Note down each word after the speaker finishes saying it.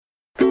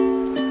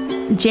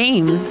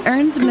James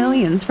earns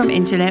millions from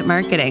internet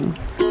marketing.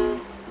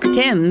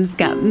 Tim's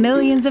got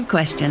millions of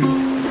questions.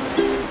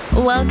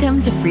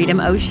 Welcome to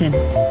Freedom Ocean.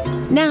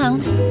 Now,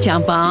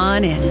 jump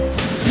on in.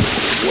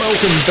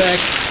 Welcome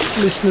back,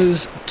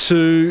 listeners,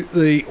 to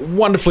the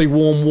wonderfully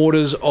warm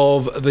waters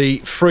of the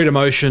Freedom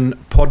Ocean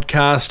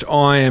podcast.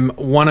 I am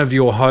one of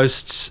your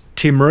hosts,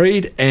 Tim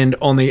Reed, and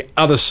on the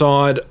other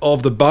side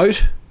of the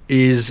boat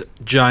is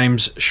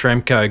James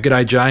Schramko.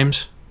 G'day,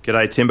 James.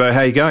 G'day, Timbo.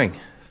 How are you going?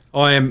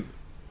 I am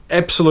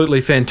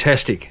absolutely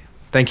fantastic.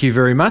 Thank you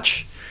very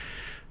much.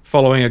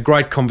 Following a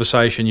great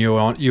conversation you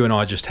and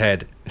I just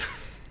had.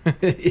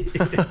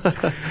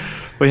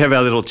 We have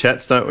our little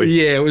chats, don't we?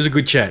 Yeah, it was a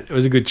good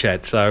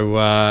chat.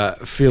 So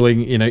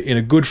feeling in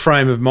a good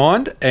frame of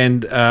mind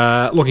and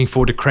looking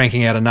forward to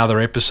cranking out another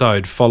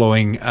episode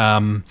following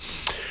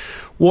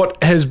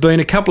what has been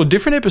a couple of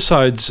different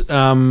episodes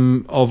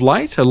of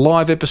late, a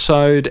live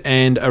episode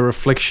and a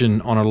reflection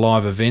on a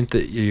live event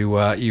that you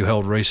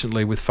held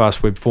recently with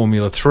Fastweb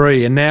Formula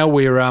 3. And now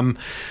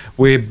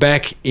we're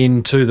back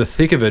into the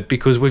thick of it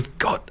because we've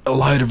got a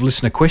load of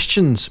listener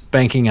questions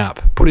banking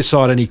up. Put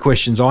aside any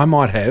questions I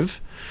might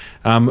have,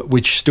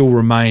 which still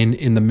remain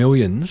in the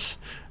millions.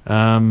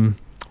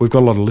 We've got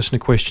a lot of listener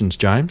questions,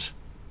 James.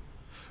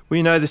 Well,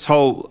 you know, this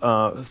whole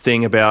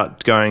thing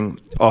about going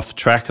off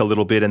track a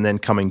little bit and then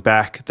coming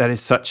back, that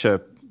is such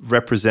a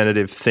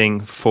representative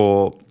thing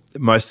for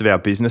most of our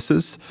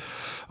businesses.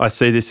 I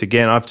see this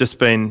again. I've just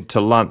been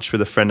to lunch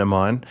with a friend of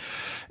mine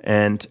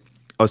and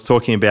I was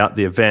talking about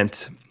the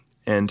event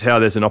and how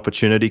there's an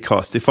opportunity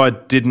cost. If I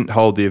didn't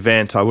hold the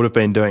event, I would have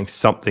been doing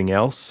something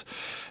else.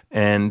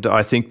 And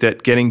I think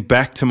that getting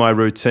back to my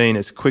routine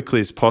as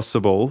quickly as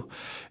possible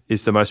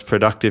is the most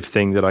productive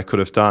thing that I could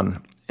have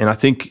done. And I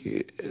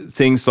think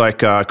things like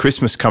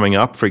Christmas coming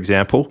up, for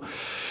example,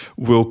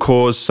 will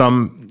cause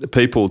some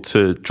people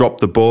to drop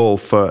the ball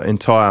for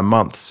entire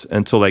months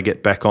until they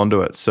get back onto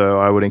it. So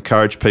I would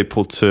encourage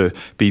people to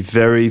be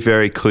very,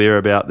 very clear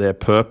about their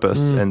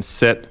purpose and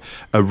set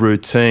a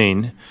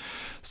routine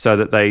so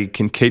that they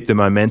can keep the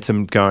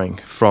momentum going.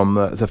 From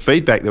the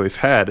feedback that we've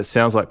had, it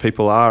sounds like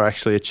people are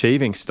actually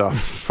achieving stuff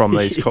from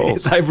these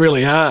calls. They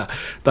really are.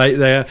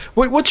 They are.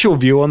 What's your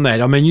view on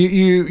that? I mean,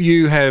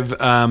 you have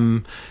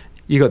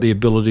you got the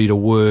ability to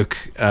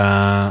work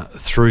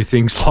through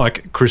things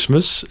like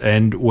Christmas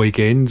and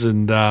weekends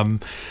and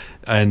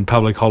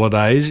public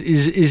holidays.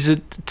 Is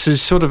it to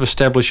sort of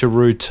establish a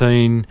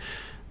routine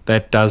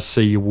that does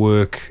see you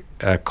work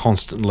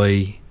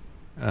constantly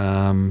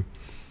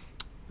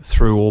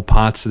through all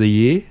parts of the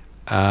year?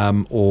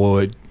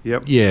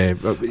 Yep. Yeah.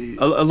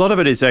 A lot of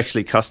it is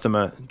actually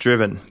customer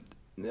driven.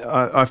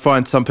 I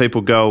find some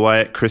people go away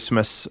at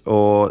Christmas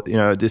or,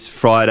 this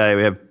Friday,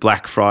 we have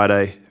Black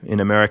Friday in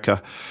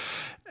America,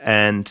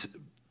 and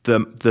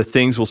the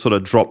things will sort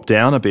of drop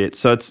down a bit.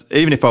 So it's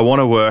even if I want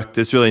to work,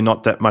 there's really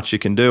not that much you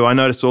can do. I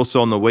notice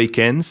also on the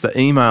weekends, the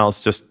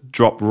emails just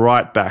drop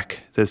right back.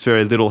 There's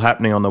very little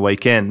happening on the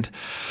weekend.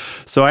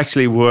 So I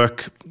actually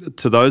work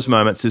to those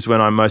moments is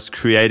when I'm most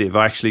creative.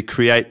 I actually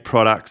create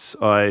products,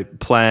 I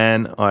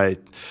plan, I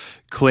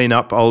clean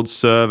up old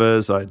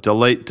servers, I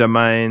delete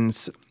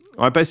domains.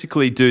 I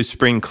basically do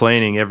spring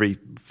cleaning every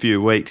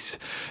few weeks.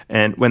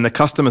 And when the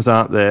customers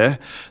aren't there,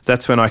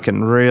 that's when I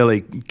can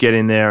really get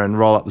in there and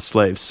roll up the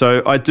sleeves.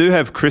 So I do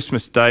have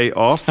Christmas Day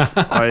off.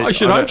 I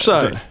should hope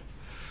so.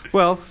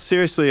 Well,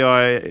 seriously,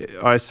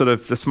 I sort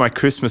of, that's my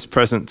Christmas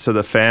present to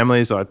the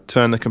families. I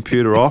turn the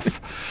computer off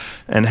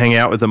and hang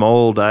out with them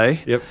all day.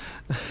 Yep.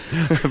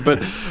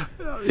 But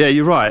yeah,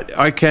 you're right.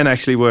 I can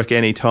actually work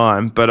any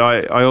time, but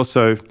I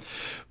also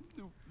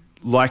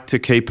like to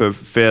keep a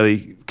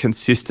fairly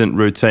consistent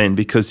routine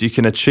because you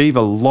can achieve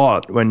a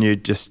lot when you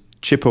just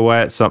chip away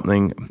at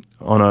something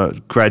on a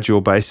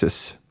gradual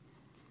basis.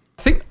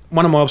 I think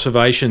one of my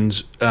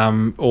observations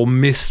or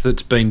myths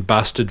that's been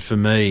busted for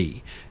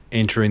me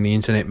entering the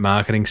internet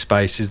marketing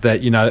space is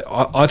that,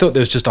 I thought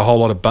there was just a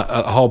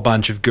whole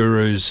bunch of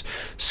gurus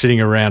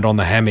sitting around on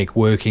the hammock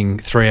working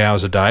 3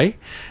 hours a day.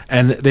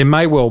 And there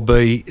may well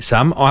be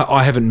some.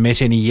 I haven't met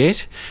any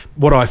yet.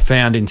 What I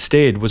found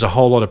instead was a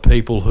whole lot of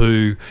people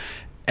who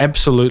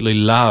absolutely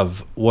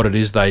love what it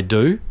is they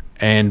do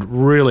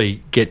and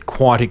really get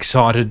quite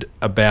excited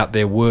about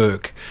their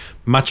work,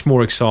 much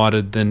more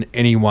excited than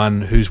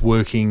anyone who's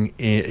working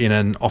in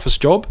an office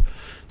job,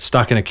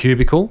 stuck in a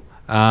cubicle.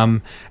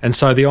 And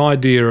so the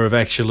idea of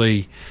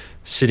actually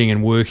sitting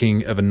and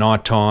working of a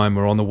night time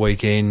or on the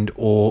weekend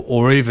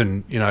or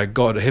even,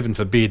 God, heaven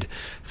forbid,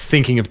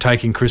 thinking of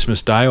taking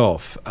Christmas Day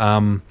off,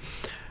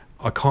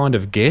 I kind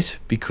of get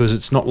because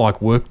it's not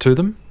like work to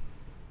them.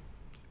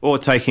 Or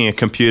taking a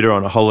computer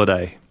on a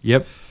holiday.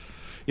 Yep.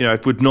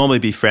 It would normally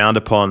be frowned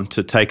upon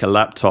to take a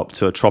laptop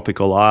to a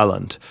tropical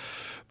island.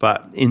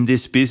 But in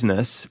this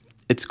business,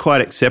 it's quite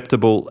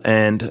acceptable,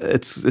 and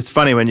it's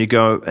funny when you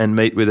go and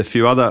meet with a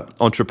few other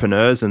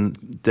entrepreneurs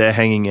and they're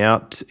hanging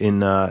out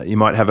in, you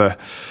might have a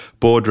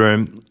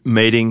boardroom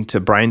meeting to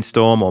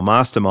brainstorm or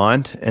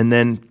mastermind, and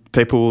then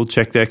people will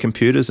check their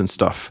computers and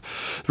stuff.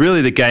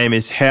 Really, the game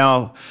is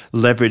how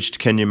leveraged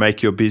can you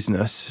make your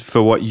business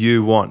for what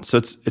you want. So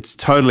it's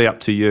totally up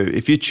to you.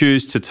 If you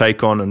choose to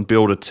take on and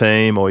build a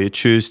team, or you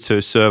choose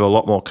to serve a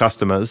lot more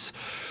customers,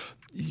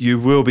 you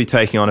will be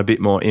taking on a bit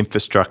more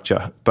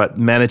infrastructure, but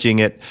managing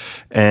it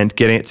and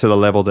getting it to the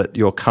level that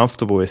you're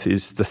comfortable with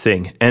is the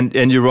thing. And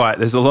you're right,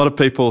 there's a lot of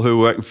people who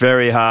work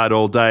very hard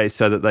all day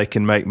so that they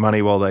can make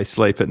money while they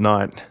sleep at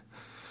night.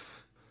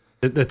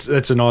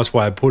 That's a nice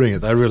way of putting it.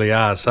 They really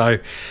are. So,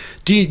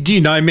 do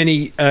you know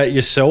many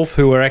yourself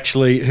who are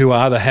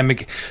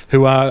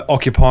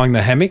occupying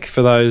the hammock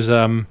for those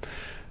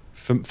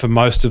for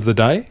most of the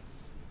day?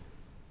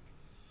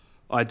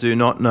 I do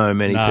not know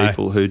many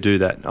people who do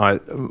that.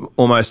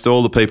 Almost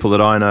all the people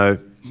that I know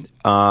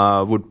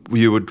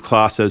you would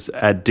class as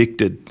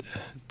addicted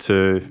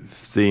to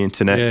the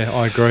internet. Yeah,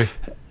 I agree.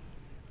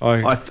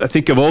 I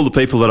think of all the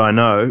people that I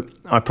know,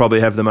 I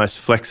probably have the most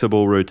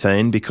flexible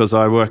routine because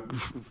I work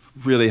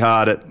really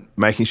hard at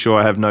making sure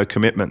I have no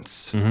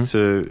commitments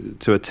to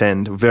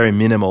attend, very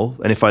minimal.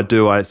 And if I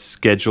do, I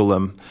schedule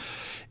them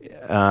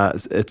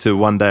to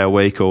 1 day a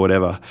week or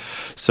whatever.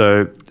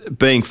 So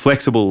being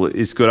flexible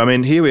is good. I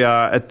mean, here we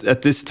are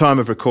at this time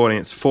of recording,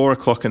 it's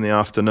 4:00 in the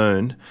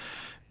afternoon,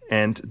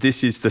 and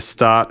this is the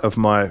start of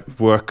my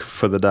work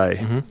for the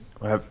day.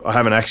 I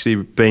haven't actually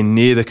been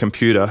near the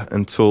computer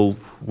until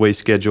we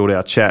scheduled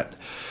our chat.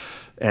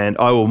 And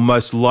I will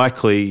most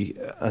likely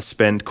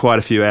spend quite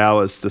a few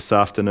hours this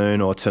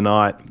afternoon or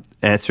tonight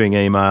answering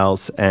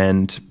emails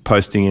and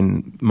posting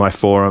in my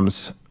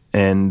forums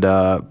and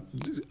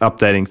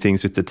updating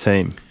things with the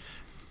team.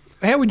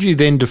 How would you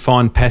then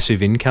define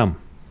passive income?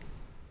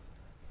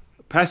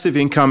 Passive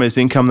income is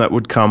income that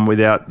would come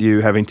without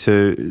you having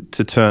to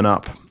turn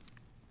up.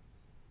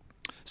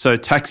 So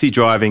taxi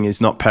driving is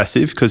not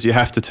passive because you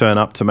have to turn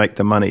up to make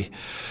the money.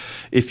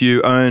 If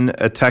you own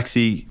a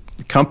taxi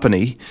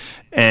company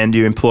and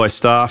you employ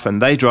staff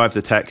and they drive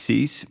the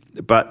taxis,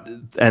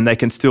 and they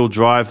can still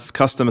drive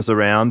customers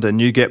around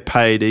and you get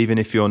paid even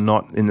if you're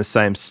not in the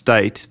same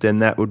state, then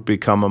that would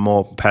become a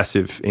more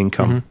passive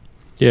income.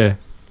 Yeah.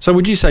 So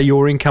would you say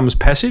your income is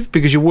passive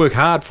because you work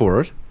hard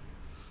for it?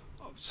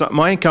 So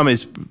my income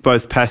is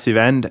both passive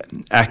and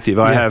active.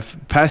 I have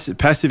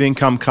passive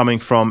income coming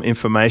from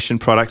information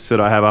products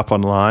that I have up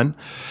online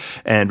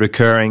and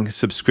recurring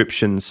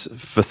subscriptions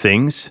for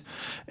things,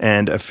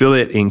 and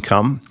affiliate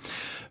income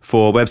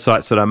for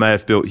websites that I may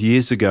have built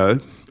years ago.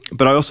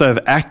 But I also have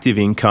active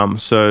income.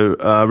 So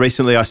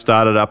recently I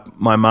started up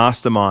my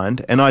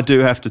mastermind, and I do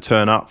have to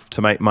turn up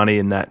to make money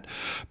in that.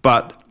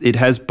 But it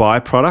has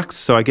byproducts,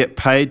 so I get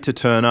paid to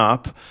turn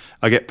up.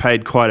 I get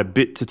paid quite a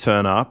bit to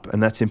turn up,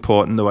 and that's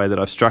important, the way that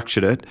I've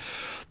structured it.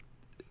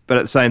 But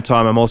at the same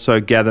time, I'm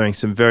also gathering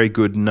some very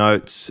good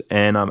notes,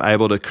 and I'm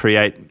able to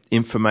create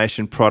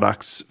information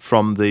products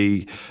from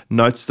the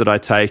notes that I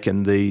take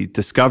and the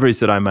discoveries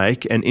that I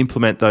make and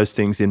implement those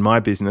things in my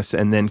business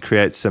and then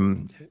create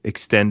some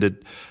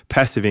extended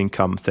passive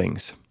income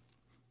things.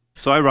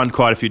 So I run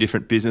quite a few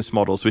different business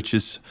models, which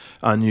is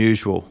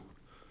unusual.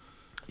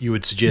 You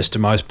would suggest to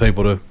most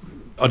people to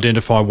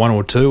identify one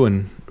or two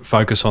and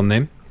focus on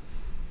them?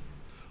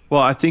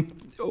 Well, I think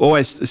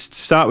always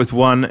start with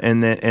one,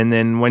 and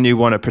then when you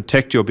want to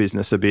protect your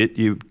business a bit,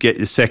 you get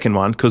your second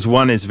one, because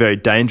one is a very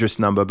dangerous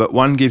number, but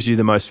one gives you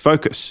the most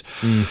focus.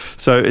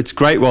 So it's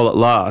great while it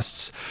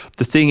lasts.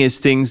 The thing is,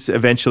 things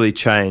eventually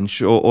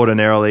change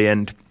ordinarily,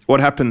 and what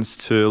happens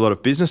to a lot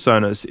of business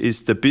owners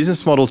is the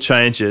business model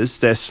changes,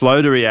 they're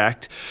slow to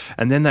react,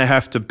 and then they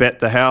have to bet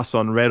the house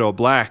on red or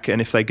black,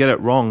 and if they get it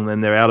wrong, then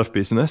they're out of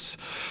business,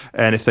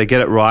 and if they get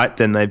it right,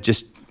 then they've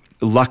just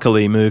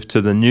luckily moved to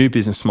the new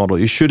business model.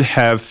 You should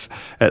have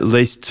at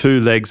least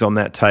two legs on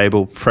that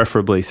table,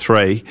 preferably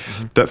three.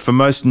 But for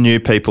most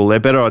new people, they're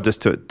better off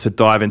just to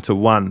dive into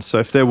one. So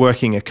if they're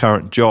working a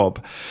current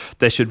job,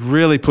 they should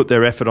really put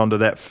their effort onto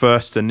that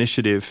first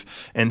initiative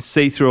and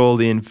see through all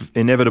the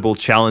inevitable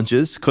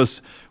challenges,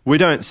 because we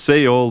don't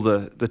see all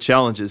the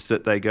challenges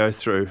that they go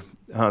through.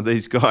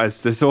 These guys,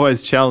 there's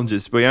always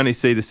challenges. We only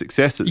see the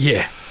successes.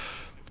 Yeah.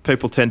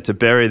 People tend to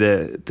bury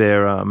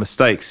their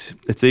mistakes.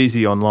 It's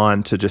easy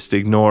online to just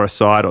ignore a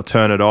site or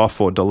turn it off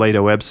or delete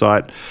a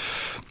website.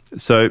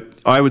 So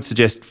I would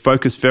suggest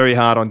focus very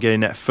hard on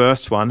getting that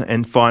first one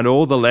and find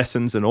all the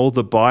lessons and all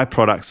the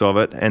byproducts of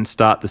it and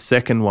start the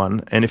second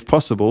one. And if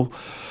possible,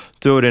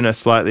 do it in a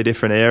slightly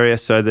different area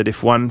so that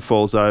if one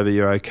falls over,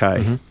 you're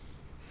okay.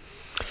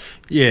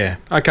 Yeah.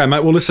 Okay,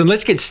 mate. Well, listen,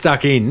 let's get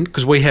stuck in,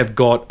 because we have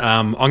got,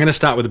 I'm going to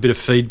start with a bit of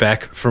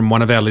feedback from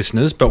one of our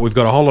listeners, but we've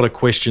got a whole lot of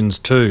questions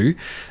too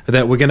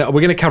that we're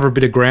going to cover a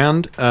bit of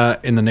ground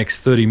in the next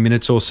 30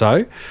 minutes or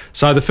so.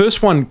 So the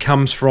first one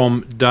comes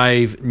from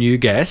Dave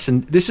Newgas,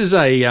 and this is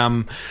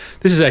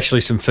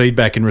actually some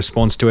feedback in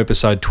response to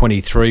episode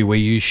 23, where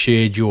you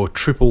shared your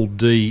Triple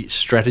D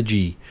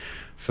strategy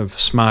for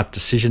smart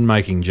decision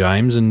making,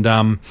 James.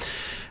 And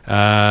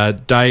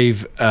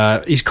Dave,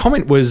 his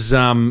comment was,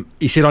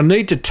 he said, I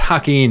need to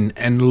tuck in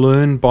and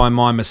learn by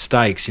my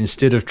mistakes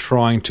instead of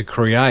trying to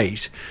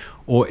create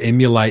or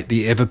emulate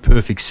the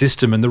ever-perfect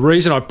system. And the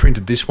reason I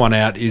printed this one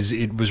out is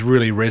it was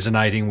really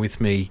resonating with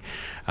me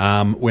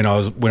when I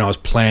was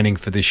planning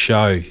for this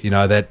show. You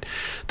know, that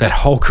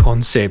whole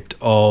concept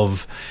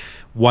of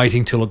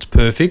waiting till it's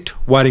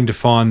perfect, waiting to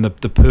find the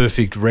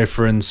perfect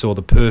reference or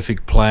the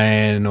perfect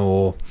plan,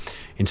 or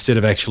instead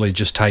of actually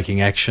just taking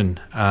action.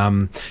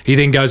 He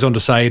then goes on to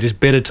say it is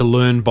better to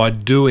learn by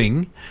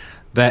doing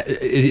that.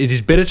 It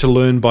is better to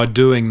learn by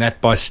doing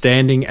that by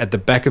standing at the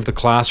back of the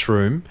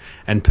classroom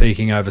and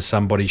peeking over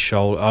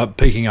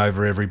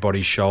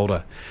everybody's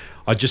shoulder.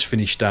 I just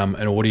finished an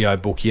audio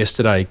book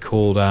yesterday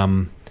called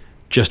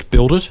Just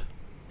Build It.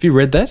 Have you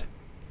read that?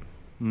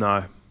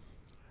 No.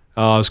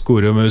 Oh, it was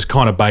good. I mean, it was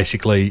kind of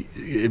basically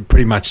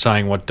pretty much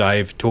saying what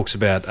Dave talks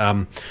about.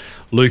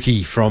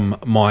 Lukey from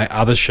my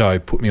other show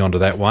put me onto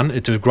that one.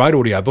 It's a great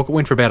audio book. It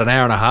went for about an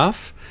hour and a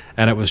half,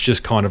 and it was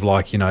just kind of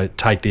like, you know,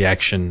 take the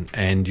action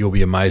and you'll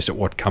be amazed at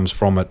what comes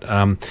from it.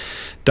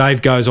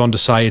 Dave goes on to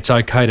say it's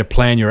okay to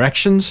plan your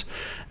actions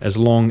as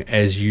long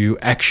as you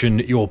action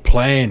your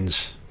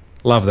plans.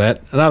 Love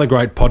that. Another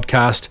great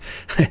podcast.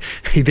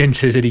 He then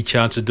says any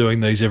chance of doing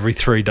these every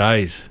 3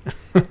 days.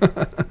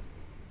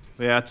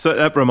 Yeah, so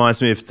that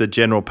reminds me of the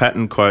General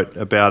Patton quote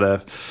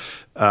about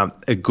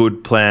a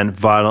good plan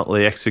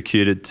violently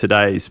executed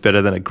today is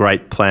better than a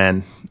great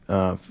plan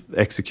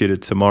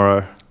executed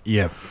tomorrow.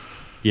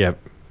 Yep.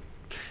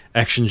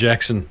 Action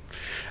Jackson.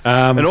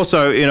 And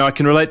also, you know, I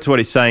can relate to what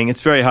he's saying.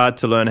 It's very hard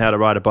to learn how to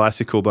ride a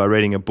bicycle by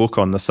reading a book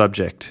on the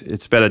subject.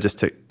 It's better just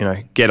to, you know,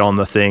 get on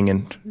the thing,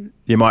 and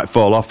you might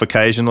fall off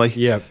occasionally.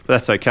 Yeah.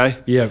 That's okay.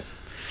 Yeah.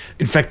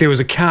 In fact, there was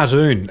a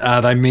cartoon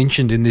they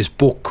mentioned in this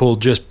book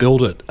called Just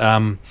Build It.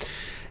 And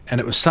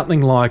it was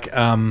something like,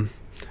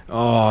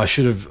 I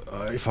should have,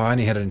 if I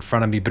only had it in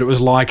front of me, but it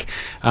was like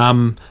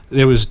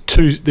there were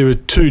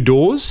two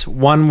doors.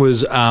 One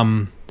was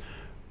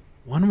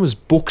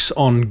books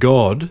on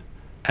God,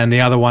 and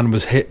the other one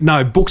was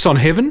books on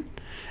heaven,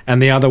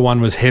 and the other one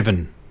was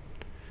heaven.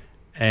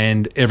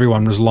 And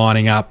everyone was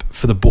lining up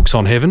for the books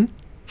on heaven.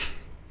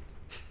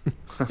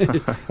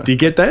 Do you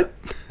get that?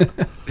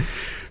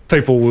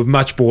 People were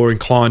much more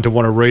inclined to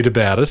want to read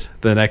about it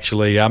than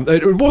actually.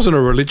 It wasn't a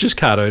religious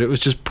cartoon. It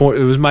was just it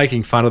was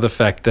making fun of the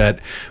fact that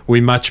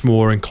we're much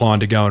more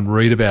inclined to go and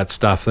read about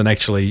stuff than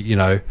actually, you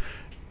know,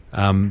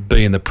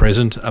 be in the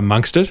present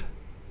amongst it.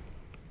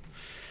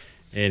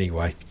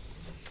 Anyway,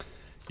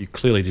 you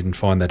clearly didn't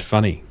find that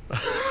funny.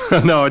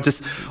 No,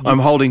 I'm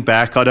holding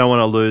back. I don't want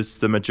to lose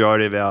the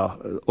majority of our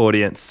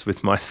audience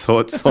with my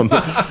thoughts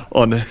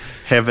on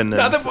heaven.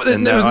 There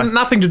was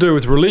nothing to do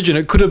with religion.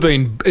 It could have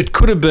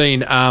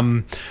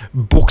been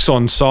books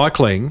on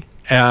cycling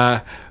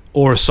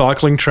or a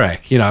cycling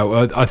track. You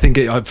know, I think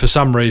for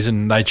some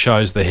reason they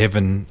chose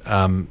the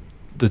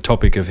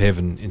topic of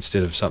heaven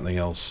instead of something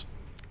else.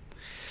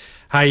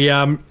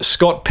 Hey,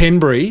 Scott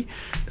Penbury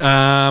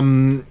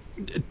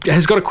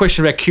has got a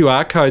question about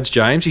QR codes,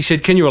 James. He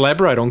said, can you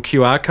elaborate on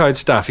QR code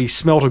stuff? He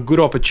smelt a good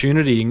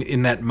opportunity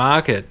in that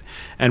market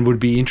and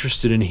would be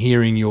interested in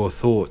hearing your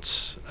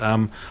thoughts.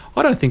 I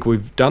don't think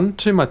we've given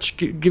too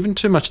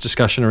much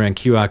discussion around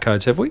QR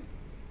codes, have we?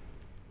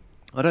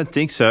 I don't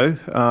think so.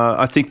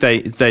 I think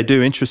they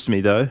do interest me,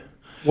 though.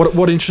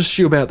 What interests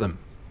you about them?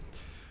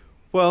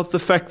 Well, the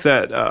fact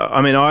that,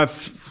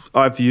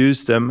 I've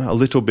used them a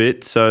little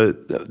bit, so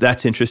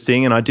that's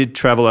interesting. And I did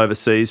travel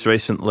overseas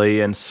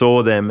recently and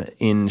saw them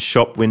in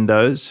shop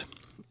windows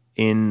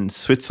in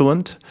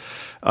Switzerland.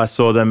 I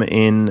saw them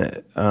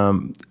in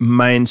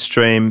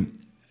mainstream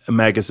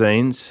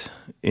magazines,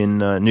 in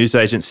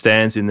newsagent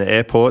stands in the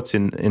airports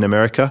in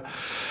America.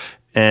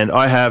 And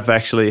I have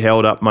actually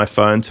held up my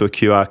phone to a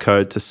QR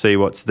code to see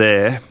what's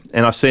there.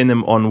 And I've seen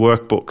them on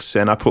workbooks,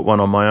 and I put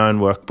one on my own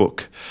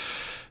workbook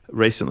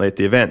recently at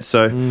the event.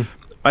 So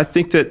I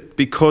think that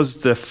because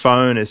the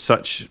phone is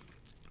such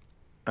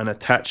an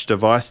attached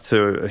device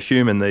to a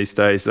human these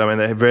days, I mean,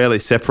 they rarely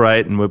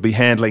separate, and we'll be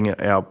handling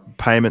our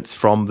payments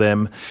from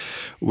them.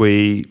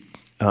 We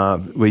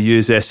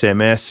use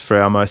SMS for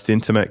our most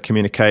intimate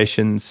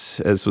communications,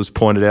 as was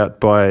pointed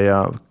out by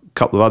a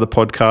couple of other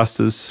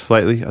podcasters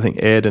lately. I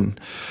think Ed and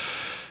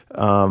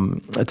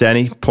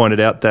Danny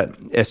pointed out that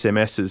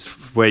SMS is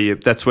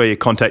that's where you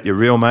contact your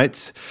real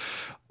mates.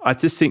 I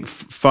just think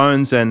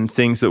phones and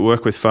things that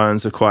work with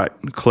phones are quite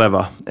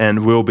clever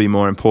and will be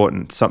more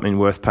important, something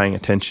worth paying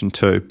attention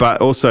to.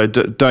 But also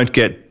don't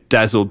get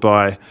dazzled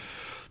by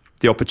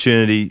the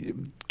opportunity.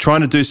 Trying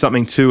to do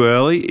something too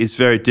early is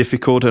very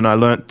difficult, and I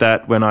learnt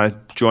that when I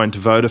joined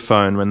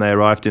Vodafone when they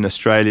arrived in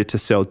Australia to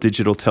sell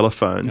digital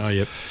telephones. Oh,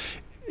 yep.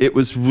 It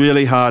was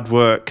really hard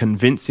work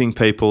convincing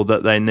people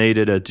that they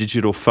needed a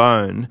digital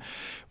phone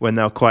when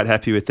they were quite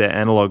happy with their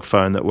analog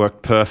phone that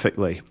worked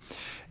perfectly.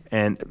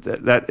 And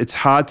that it's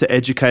hard to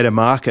educate a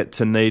market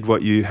to need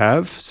what you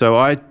have. So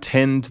I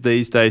tend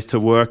these days to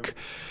work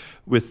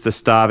with the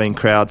starving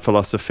crowd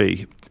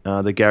philosophy,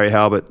 the Gary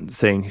Halbert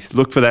thing.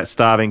 Look for that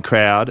starving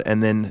crowd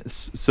and then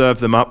serve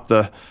them up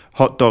the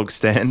hot dog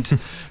stand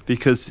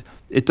because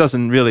it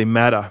doesn't really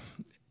matter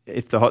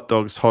if the hot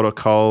dog's hot or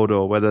cold,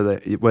 or whether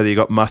you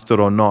got mustard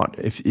or not.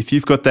 If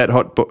you've got that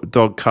hot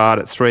dog cart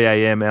at 3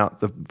 a.m. out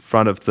the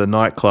front of the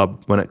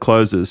nightclub when it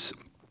closes,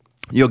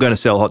 you're going to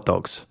sell hot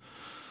dogs.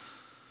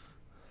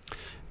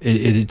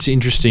 It's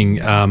interesting,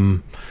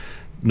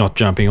 not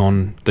jumping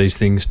on these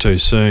things too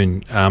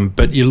soon.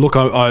 But you look,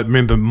 I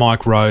remember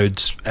Mike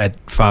Rhodes at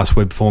Fast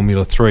Web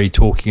Formula 3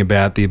 talking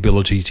about the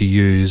ability to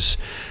use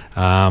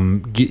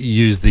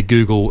the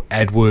Google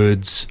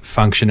AdWords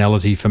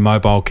functionality for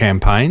mobile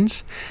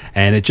campaigns,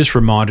 and it just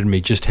reminded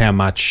me just how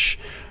much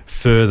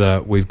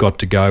further we've got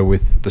to go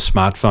with the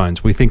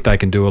smartphones. We think they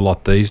can do a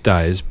lot these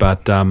days,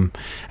 but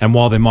and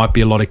while there might be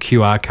a lot of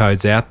QR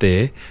codes out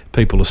there,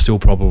 people are still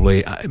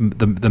probably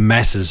the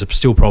masses are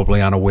still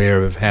probably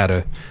unaware of how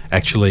to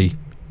actually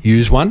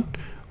use one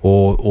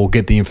or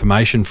get the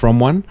information from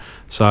one.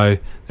 So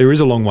there is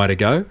a long way to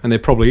go, and there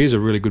probably is a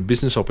really good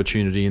business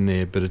opportunity in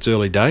there, but it's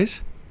early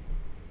days.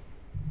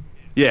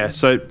 Yeah,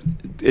 so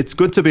it's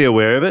good to be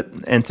aware of it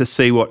and to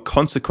see what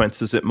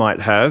consequences it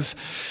might have.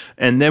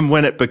 And then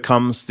when it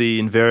becomes the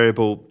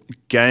invariable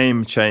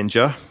game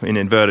changer, in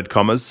inverted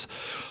commas,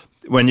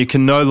 when you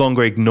can no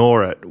longer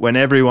ignore it, when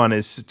everyone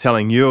is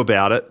telling you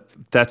about it,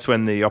 that's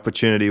when the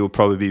opportunity will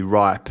probably be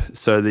ripe.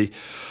 So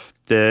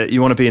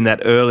you want to be in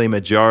that early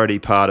majority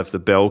part of the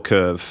bell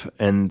curve,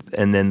 and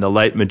then the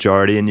late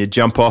majority, and you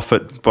jump off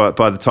it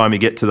by the time you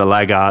get to the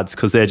laggards,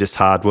 because they're just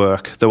hard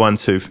work, the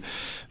ones who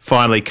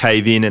finally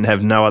cave in and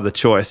have no other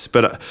choice.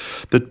 But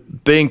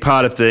being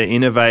part of the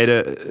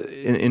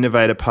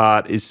innovator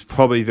part is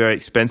probably very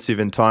expensive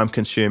and time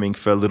consuming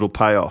for a little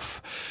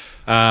payoff.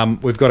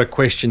 We've got a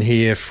question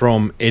here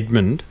from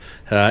Edmund.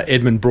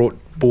 Edmund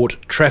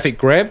bought Traffic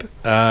Grab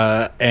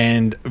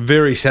and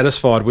very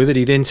satisfied with it.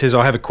 He then says,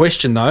 I have a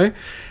question though.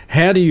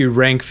 How do you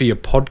rank for your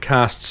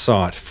podcast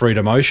site,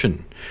 Freedom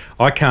Ocean?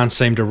 I can't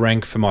seem to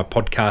rank for my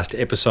podcast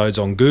episodes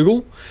on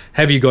Google.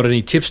 Have you got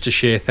any tips to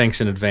share?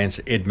 Thanks in advance,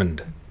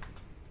 Edmund.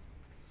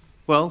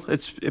 Well,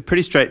 it's a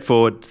pretty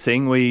straightforward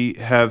thing. We're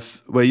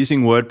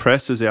using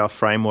WordPress as our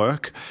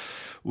framework.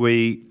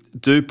 We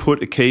do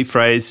put a key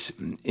phrase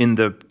in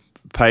the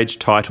page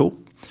title,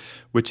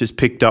 which is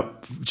picked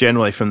up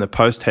generally from the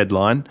post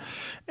headline.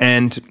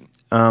 And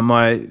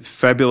my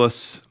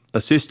fabulous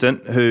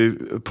assistant,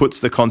 who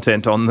puts the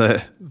content on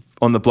the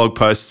blog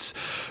posts,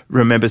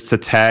 remembers to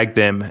tag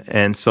them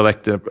and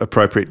select the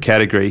appropriate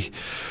category.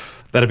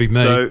 That'd be me.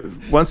 So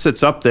once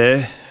it's up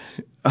there,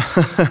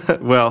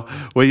 well,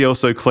 we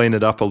also clean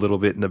it up a little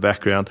bit in the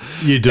background.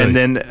 You do. And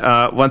then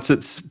once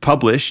it's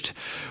published,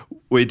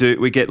 we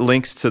get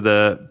links to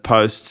the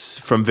posts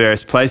from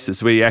various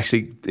places. We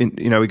actually,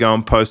 we go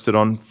and post it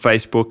on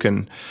Facebook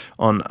and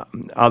on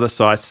other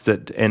sites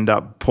that end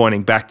up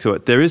pointing back to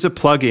it. There is a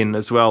plugin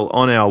as well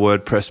on our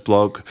WordPress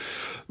blog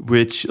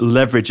which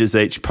leverages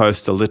each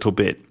post a little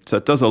bit. So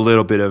it does a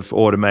little bit of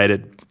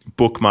automated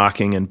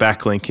bookmarking and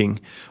backlinking.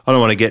 I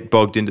don't want to get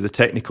bogged into the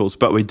technicals,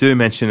 but we do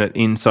mention it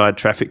inside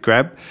Traffic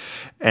Grab.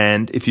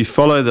 And if you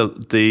follow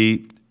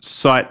the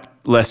site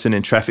lesson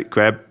in Traffic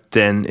Grab,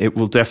 then it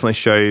will definitely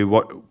show you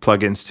what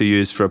plugins to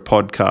use for a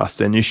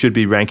podcast. And you should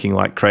be ranking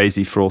like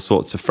crazy for all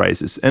sorts of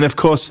phrases. And of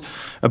course,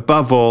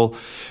 above all,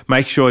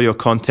 make sure your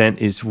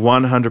content is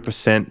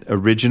 100%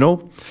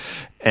 original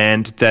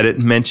and that it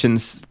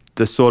mentions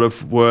the sort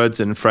of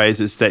words and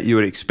phrases that you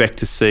would expect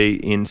to see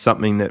in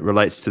something that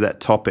relates to that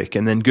topic.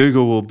 And then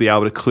Google will be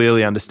able to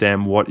clearly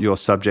understand what your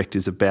subject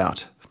is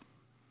about.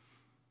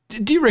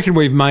 Do you reckon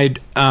we've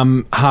made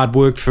hard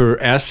work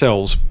for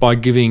ourselves by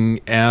giving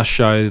our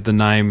show the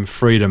name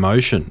Freedom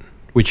Ocean,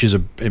 which is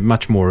a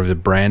much more of a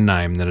brand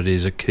name than it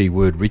is a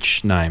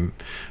keyword-rich name?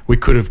 We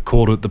could have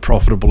called it the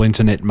Profitable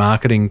Internet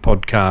Marketing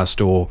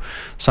Podcast or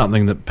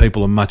something that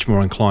people are much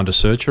more inclined to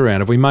search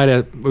around. Have we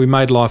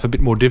made life a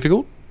bit more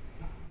difficult?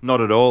 Not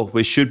at all.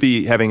 We should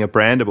be having a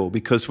brandable,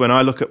 because when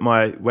I look at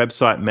my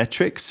website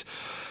metrics,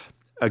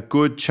 a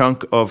good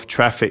chunk of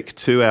traffic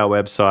to our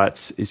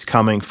websites is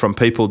coming from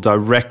people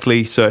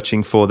directly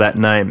searching for that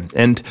name.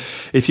 And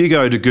if you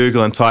go to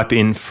Google and type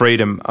in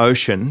Freedom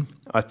Ocean,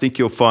 I think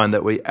you'll find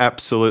that we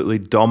absolutely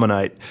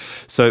dominate.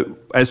 So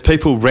as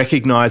people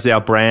recognize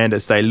our brand,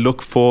 as they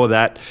look for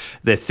that,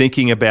 they're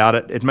thinking about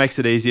it, it makes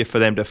it easier for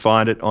them to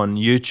find it on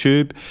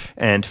YouTube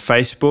and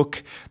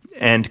Facebook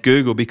and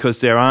Google,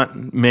 because there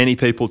aren't many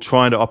people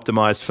trying to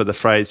optimize for the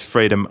phrase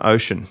Freedom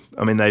Ocean.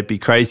 I mean, they'd be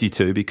crazy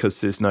to, because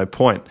there's no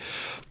point.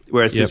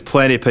 Whereas there's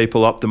plenty of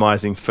people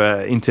optimizing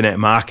for internet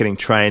marketing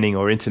training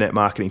or internet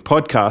marketing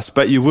podcasts,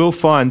 but you will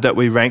find that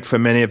we rank for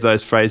many of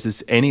those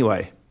phrases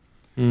anyway.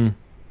 Mm.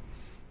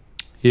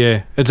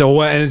 Yeah,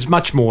 it's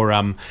much more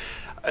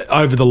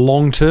over the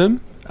long term.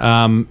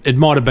 It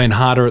might have been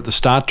harder at the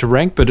start to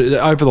rank, but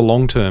over the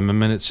long term, I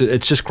mean, it's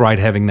just great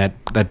having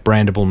that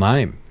brandable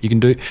name. You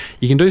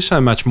can do so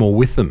much more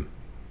with them.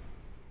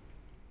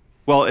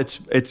 Well,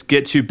 it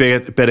gets you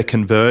better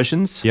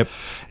conversions. Yep.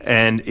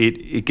 And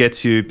it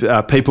gets you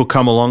people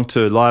come along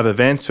to live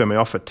events when we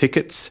offer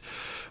tickets.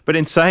 But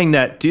in saying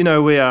that, do you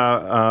know we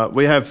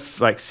have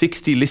like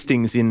 60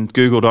 listings in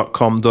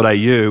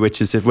google.com.au,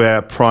 which is where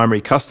our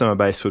primary customer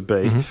base would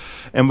be.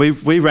 And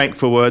we rank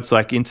for words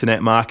like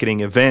internet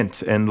marketing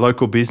event and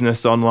local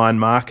business online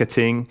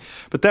marketing.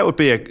 But that would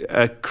be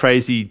a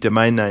crazy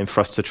domain name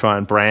for us to try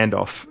and brand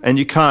off. And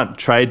you can't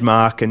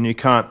trademark, and you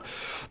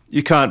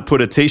can't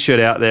put a T-shirt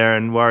out there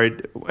and worry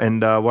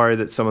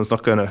that someone's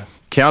not going to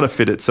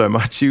counterfeit it so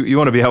much. You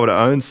want to be able to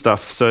own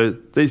stuff. So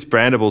these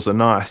brandables are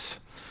nice.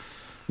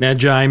 Now,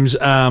 James,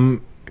 a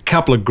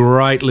couple of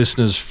great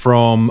listeners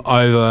from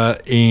over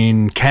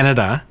in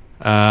Canada,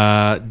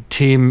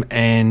 Tim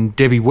and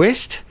Debbie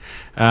West.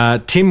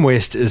 Tim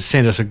West has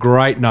sent us a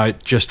great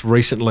note just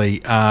recently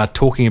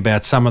talking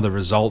about some of the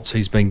results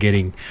he's been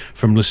getting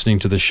from listening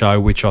to the show,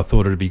 which I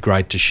thought it would be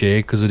great to share,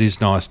 because it is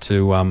nice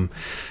to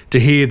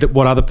hear that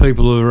what other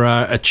people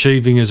are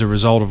achieving as a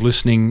result of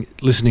listening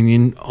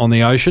in on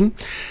the ocean.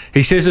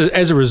 He says,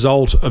 as a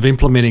result of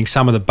implementing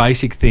some of the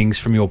basic things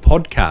from your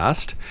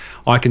podcast,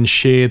 I can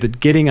share that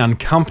getting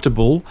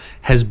uncomfortable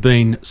has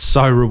been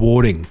so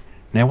rewarding.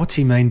 Now, what's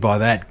he mean by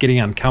that? Getting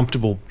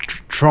uncomfortable,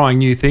 trying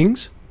new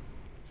things?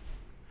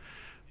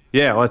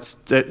 Yeah, well,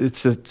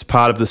 it's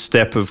part of the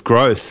step of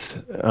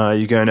growth.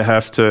 You're going to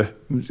have to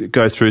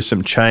go through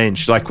some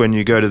change, like when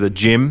you go to the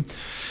gym,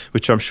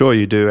 which I'm sure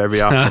you do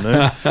every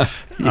afternoon.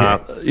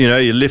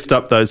 You lift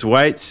up those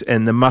weights,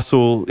 and the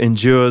muscle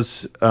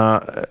endures,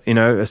 a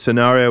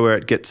scenario where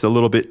it gets a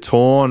little bit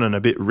torn and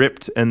a bit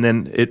ripped, and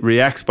then it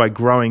reacts by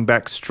growing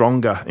back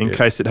stronger in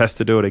case it has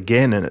to do it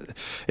again, and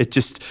it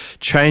just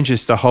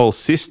changes the whole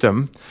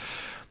system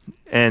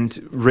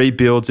and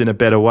rebuilds in a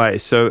better way.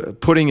 So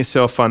putting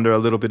yourself under a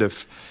little bit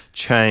of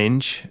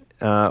change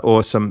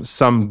or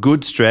some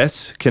good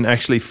stress can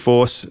actually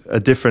force a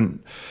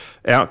different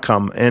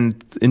outcome.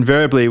 And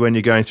invariably, when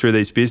you're going through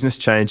these business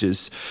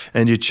changes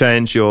and you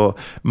change your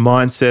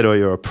mindset or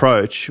your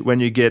approach, when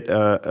you get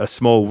a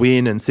small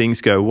win and things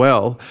go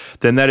well,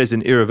 then that is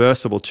an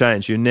irreversible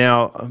change.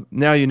 Now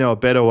you know a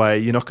better way.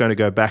 You're not going to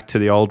go back to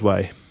the old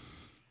way.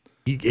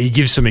 He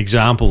gives some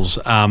examples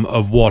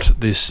of what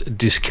this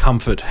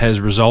discomfort has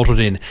resulted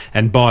in.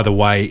 And by the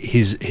way,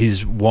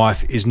 his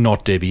wife is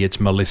not Debbie, it's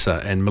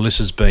Melissa. And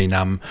Melissa's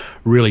been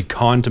really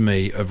kind to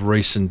me of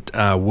recent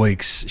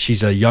weeks.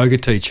 She's a yoga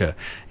teacher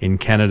in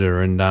Canada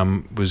and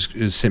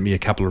has sent me a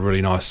couple of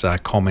really nice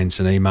comments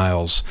and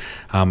emails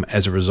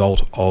as a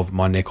result of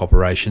my neck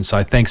operation.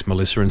 So thanks,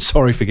 Melissa, and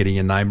sorry for getting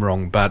your name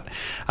wrong. But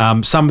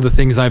some of the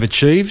things they've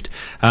achieved,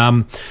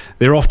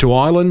 they're off to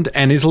Ireland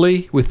and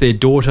Italy with their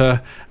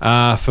daughter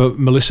for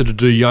Melissa to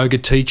do yoga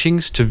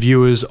teachings to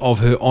viewers of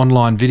her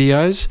online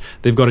videos.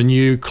 They've got a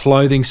new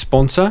clothing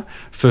sponsor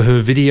for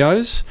her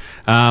videos.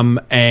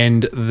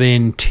 And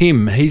then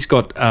Tim, he's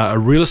got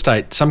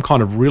some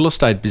kind of real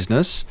estate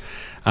business.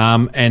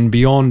 And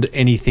beyond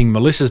anything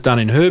Melissa's done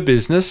in her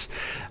business,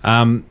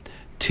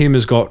 Tim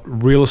has got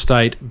real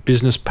estate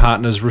business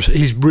partners.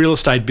 His real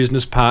estate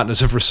business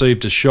partners have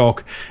received a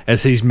shock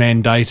as he's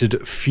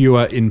mandated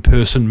fewer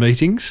in-person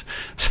meetings.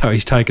 So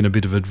he's taken a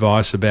bit of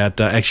advice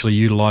about actually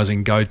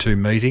utilising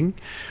GoToMeeting.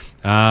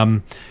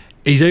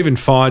 He's even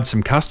fired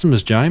some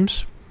customers,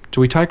 James.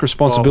 Do we take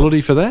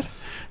responsibility for that?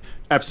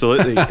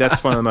 Absolutely.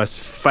 That's one of the most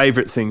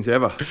favourite things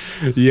ever.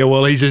 Yeah,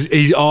 well, he's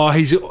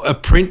a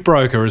print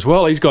broker as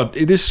well. He's got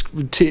this.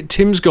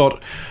 Tim's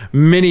got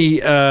many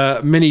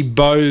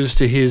bows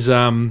to his.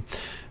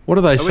 What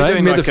do they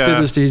say? Many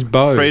feathers to his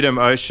bow. Freedom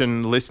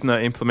Ocean Listener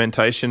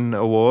Implementation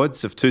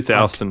Awards of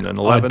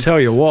 2011. I tell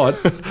you what,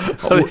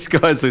 these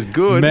guys are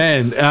good.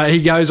 Man,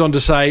 he goes on to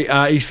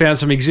say he's found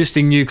some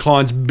existing new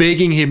clients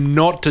begging him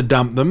not to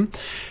dump them.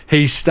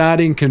 He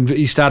started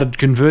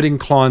converting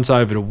clients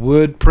over to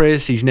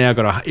WordPress. He's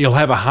now he'll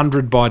have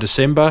 100 by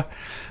December.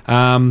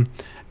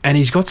 And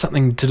he's got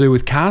something to do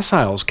with car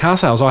sales. Car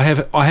sales, I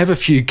have a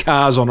few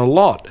cars on a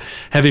lot,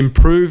 have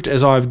improved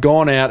as I've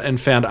gone out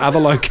and found other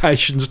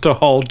locations to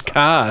hold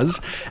cars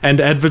and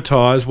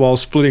advertise while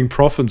splitting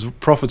profits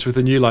with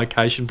the new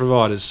location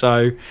providers.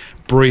 So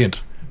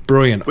brilliant.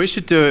 We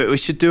should do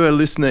a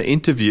listener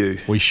interview.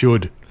 We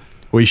should.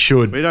 We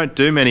don't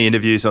do many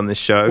interviews on this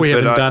show. We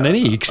haven't done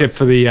any except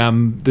for the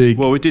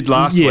well, we did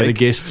last week. Yeah, the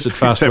guests at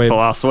Fast Except Web. for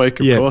last week,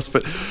 of course.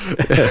 But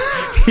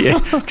yeah,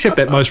 except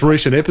that most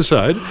recent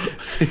episode.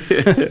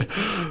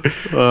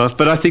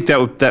 But I think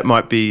that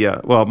might be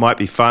might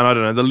be fun. I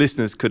don't know. The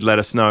listeners could let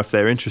us know if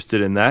they're interested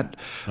in that.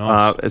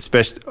 Nice.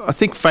 Especially, I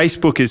think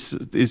Facebook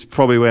is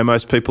probably where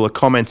most people are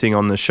commenting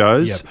on the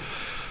shows. Yep.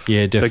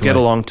 Yeah, definitely. So get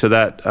along to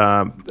that,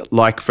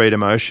 like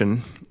Freedom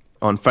Ocean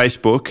on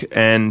Facebook,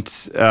 and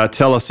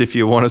tell us if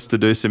you want us to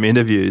do some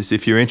interviews,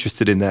 if you're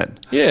interested in that.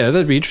 Yeah,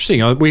 that'd be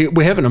interesting.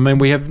 We haven't. I mean,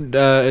 we have.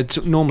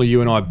 It's normally you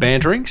and I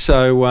bantering,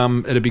 so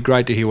it'd be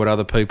great to hear what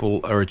other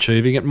people are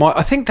achieving.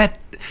 I think that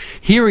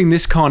hearing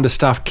this kind of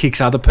stuff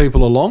kicks other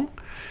people along.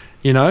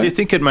 You know, do you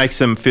think it makes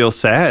them feel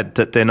sad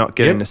that they're not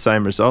getting the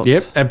same results?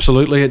 Yep,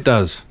 absolutely, it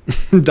does.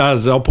 It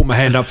does. I'll put my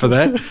hand up for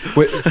that.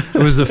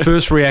 It was the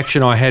first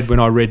reaction I had when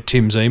I read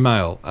Tim's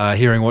email,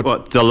 hearing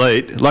what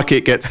delete. Lucky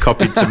it gets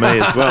copied to me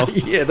as well.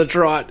 Yeah, that's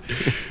right.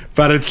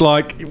 But it's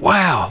like,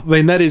 wow, I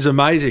mean, that is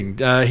amazing.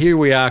 Here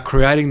we are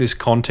creating this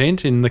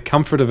content in the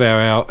comfort of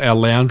our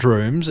lounge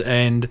rooms,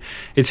 and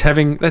it's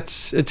having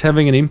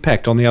an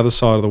impact on the other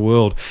side of the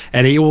world.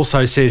 And he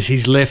also says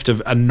he's left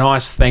a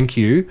nice thank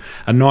you,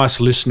 a nice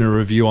listener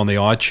review on the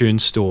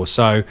iTunes store.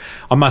 So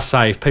I must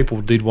say, if people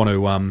did want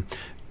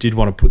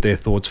to put their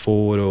thoughts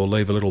forward or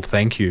leave a little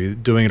thank you,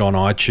 doing it on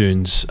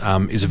iTunes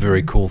is a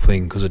very cool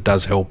thing, because it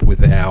does help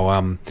with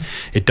our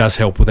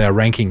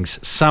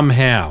rankings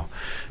somehow.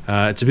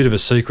 It's a bit of a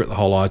secret, the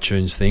whole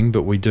iTunes thing,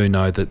 but we do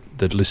know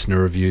that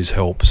listener reviews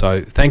help.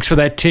 So thanks for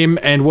that, Tim,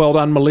 and well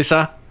done,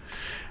 Melissa.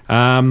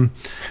 Now,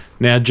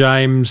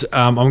 James,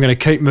 I'm going to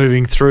keep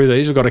moving through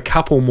these. We've got a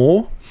couple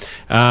more.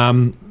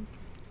 And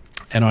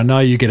I know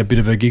you get a bit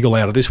of a giggle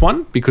out of this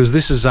one, because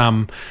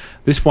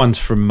this one's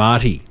from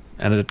Marty.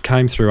 And it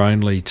came through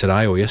only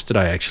today or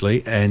yesterday,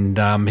 actually.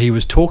 And he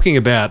was talking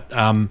about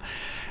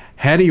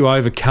how do you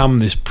overcome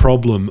this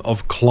problem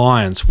of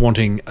clients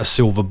wanting a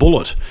silver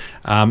bullet?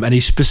 And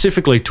he's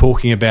specifically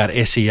talking about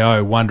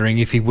SEO, wondering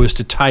if he was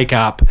to take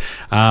up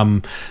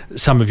some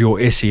of your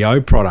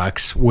SEO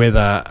products,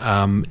 whether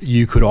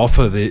you could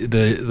offer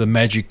the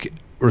magic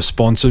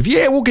response of,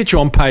 yeah, we'll get you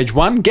on page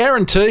one,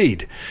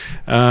 guaranteed,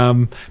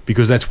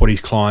 because that's what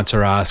his clients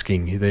are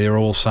asking. They're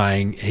all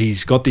saying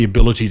he's got the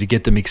ability to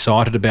get them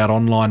excited about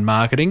online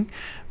marketing,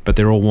 but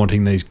they're all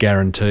wanting these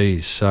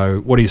guarantees. So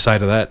what do you say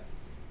to that?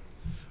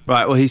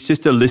 Right, well, he's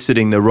just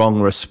eliciting the wrong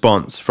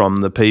response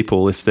from the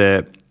people if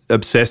they're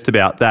obsessed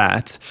about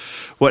that.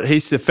 What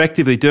he's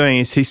effectively doing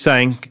is he's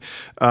saying,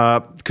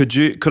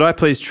 could I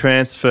please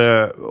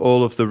transfer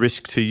all of the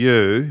risk to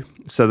you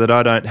so that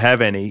I don't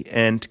have any,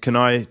 and can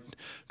I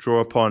draw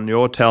upon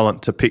your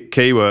talent to pick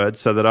keywords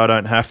so that I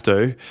don't have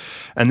to,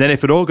 and then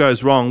if it all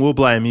goes wrong, we'll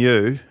blame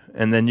you,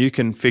 and then you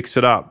can fix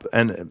it up.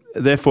 And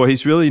therefore,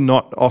 he's really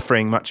not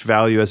offering much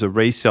value as a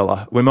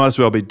reseller. We might as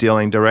well be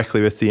dealing directly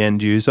with the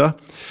end user.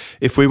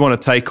 If we want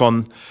to take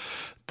on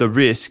the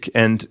risk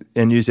and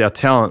use our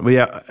talent, we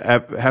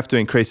have to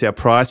increase our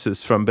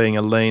prices from being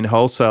a lean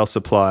wholesale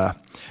supplier.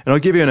 And I'll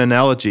give you an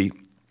analogy.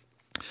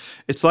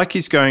 It's like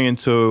he's going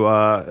into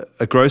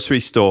a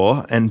grocery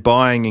store and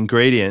buying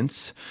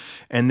ingredients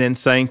and then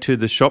saying to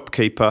the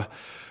shopkeeper,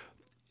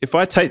 if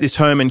I take this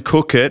home and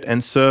cook it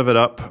and serve it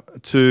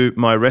up to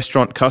my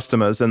restaurant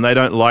customers and they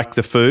don't like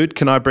the food,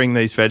 can I bring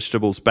these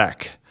vegetables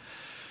back?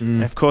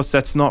 And of course,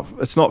 it's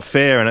not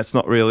fair and it's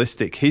not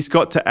realistic. He's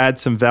got to add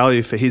some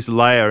value for his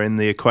layer in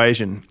the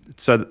equation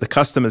so that the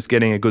customer's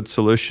getting a good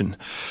solution.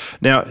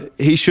 Now,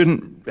 he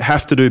shouldn't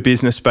have to do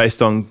business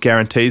based on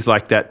guarantees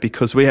like that,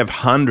 because we have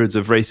hundreds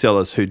of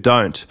resellers who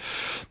don't.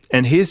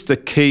 And here's the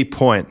key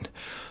point.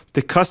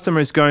 The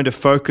customer is going to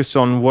focus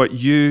on what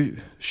you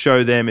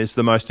show them is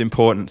the most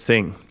important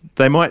thing.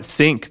 They might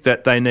think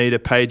that they need a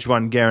page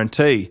one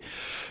guarantee,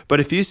 but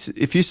if you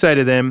say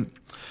to them,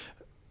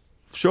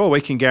 sure,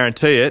 we can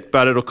guarantee it,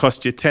 but it'll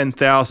cost you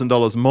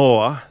 $10,000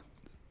 more,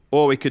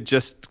 or we could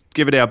just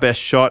give it our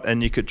best shot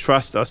and you could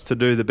trust us to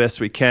do the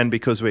best we can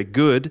because we're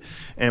good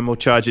and we'll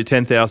charge you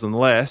 $10,000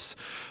 less,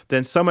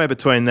 then somewhere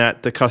between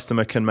that, the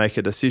customer can make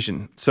a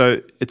decision. So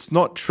it's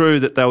not true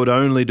that they would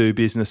only do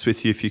business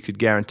with you if you could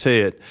guarantee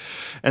it.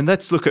 And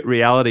let's look at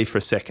reality for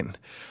a second.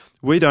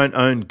 We don't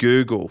own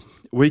Google.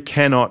 We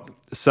cannot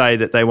say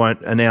that they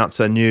won't announce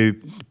a new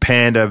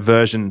Panda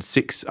version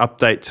 6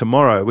 update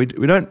tomorrow. We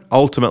don't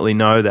ultimately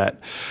know that.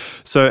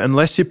 So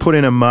unless you put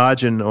in a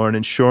margin or an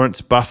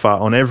insurance buffer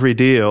on every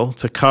deal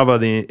to cover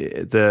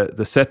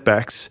the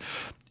setbacks,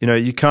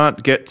 you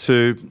can't get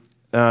to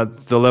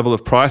the level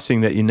of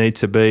pricing that you need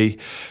to be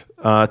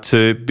able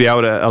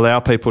to allow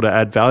people to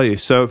add value.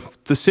 So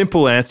the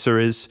simple answer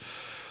is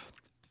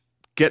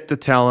get the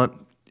talent,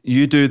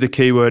 you do the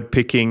keyword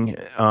picking,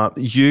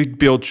 you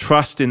build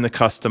trust in the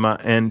customer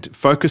and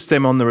focus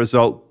them on the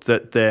result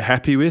that they're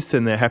happy with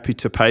and they're happy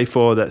to pay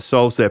for, that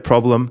solves their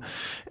problem.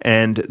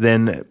 And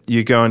then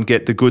you go and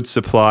get the good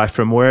supply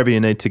from wherever you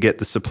need to get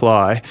the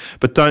supply,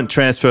 but don't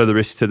transfer the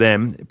risk to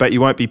them, but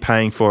you won't be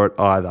paying for it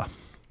either.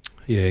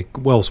 Yeah,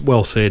 well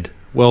said.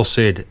 Well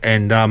said.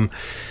 And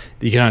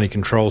you can only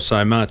control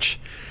so much.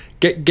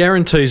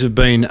 Guarantees have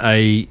been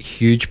a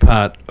huge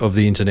part of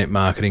the internet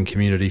marketing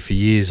community for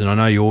years, and I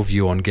know your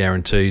view on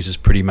guarantees is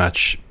pretty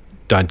much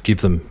don't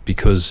give them,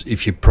 because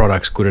if your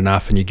product's good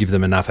enough and you give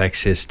them enough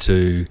access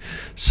to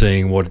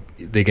seeing what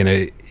they're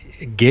going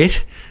to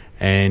get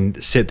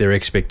and set their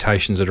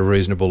expectations at a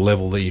reasonable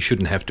level, that you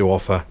shouldn't have to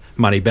offer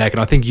money back.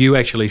 And I think you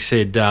actually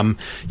said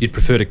you'd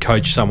prefer to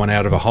coach someone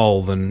out of a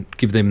hole than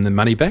give them the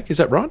money back. Is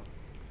that right?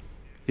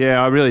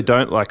 Yeah, I really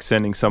don't like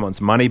sending someone's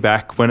money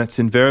back when it's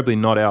invariably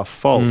not our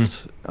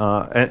fault.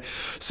 And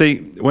see,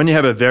 when you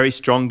have a very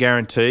strong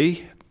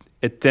guarantee,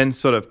 it then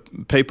sort of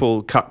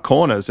people cut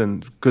corners,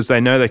 and because they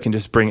know they can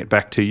just bring it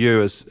back to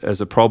you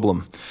as a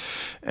problem,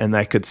 and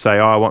they could say,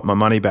 "Oh, I want my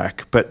money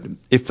back." But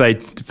if they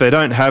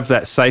don't have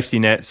that safety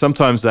net,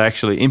 sometimes they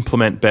actually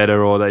implement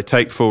better, or they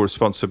take full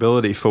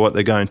responsibility for what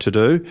they're going to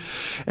do,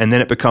 and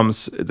then it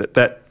becomes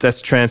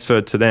that's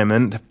transferred to them.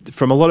 And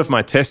from a lot of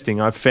my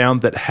testing, I've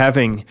found that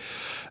having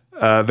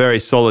a very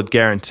solid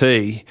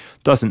guarantee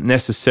doesn't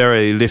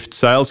necessarily lift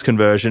sales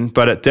conversion,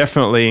 but it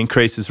definitely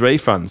increases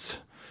refunds.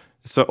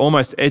 So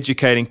almost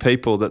educating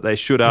people that they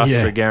should ask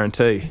for a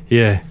guarantee.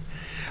 Yeah.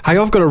 Hey,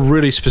 I've got a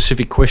really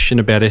specific question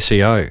about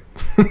SEO,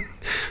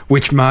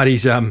 which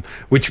Marty's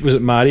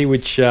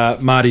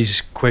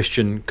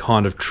question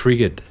kind of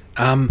triggered.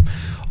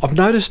 I've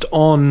noticed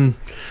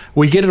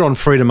we get it on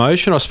Freedom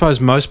Ocean. I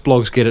suppose most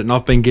blogs get it, and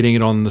I've been getting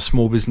it on the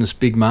Small Business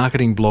Big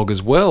Marketing blog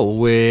as well,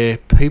 where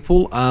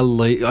people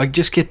I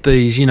just get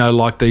these,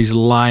 like these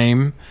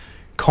lame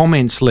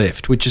comments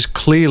left, which is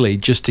clearly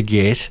just to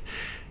get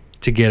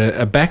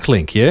a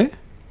backlink, yeah?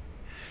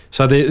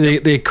 So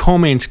they're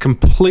comments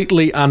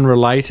completely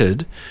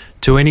unrelated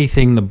to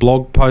anything the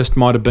blog post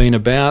might have been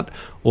about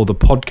or the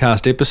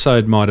podcast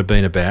episode might have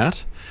been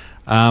about.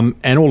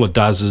 And all it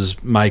does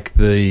is make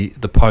the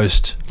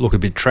post look a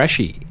bit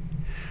trashy.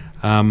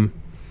 What's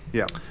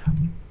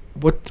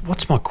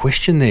my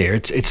question there?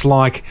 It's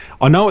like,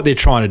 I know what they're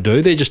trying to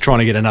do. They're just trying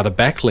to get another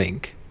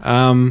backlink.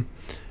 And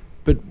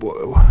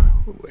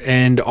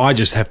I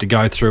just have to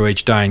go through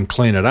each day and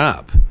clean it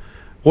up.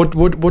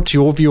 What's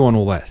your view on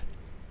all that?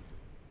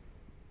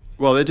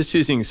 Well, they're just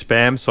using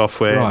spam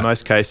software in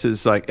most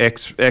cases, like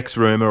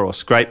Xroomer or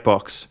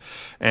Scrapebox,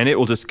 and it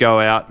will just go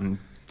out and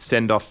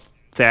send off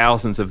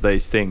thousands of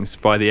these things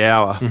by the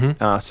hour.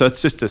 Mm-hmm. So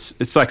it's just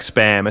it's like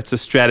spam. It's a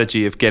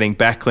strategy of getting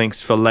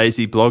backlinks for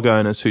lazy blog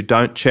owners who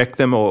don't check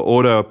them or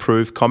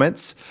auto-approve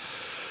comments.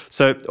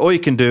 So all you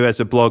can do as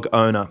a blog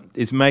owner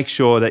is make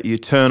sure that you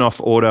turn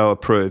off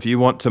auto-approve. You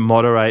want to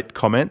moderate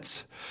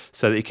comments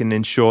so that you can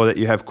ensure that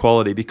you have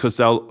quality, because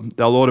they'll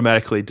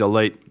automatically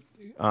delete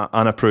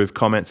unapproved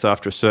comments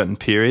after a certain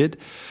period.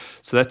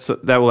 So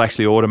that will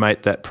actually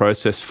automate that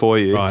process for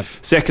you. Right.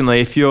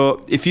 Secondly, if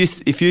you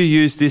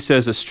use this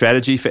as a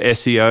strategy for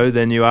SEO,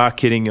 then you are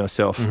kidding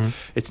yourself. Mm-hmm.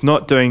 It's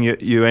not doing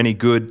you any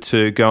good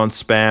to go and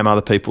spam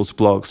other people's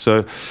blogs.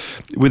 So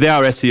with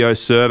our SEO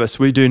service,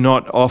 we do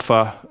not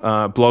offer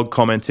blog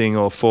commenting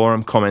or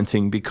forum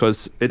commenting,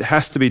 because it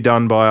has to be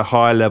done by a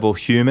high-level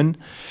human,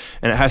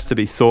 and it has to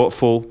be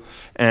thoughtful,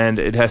 and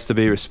it has to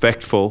be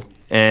respectful.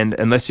 And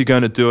unless you're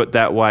going to do it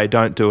that way,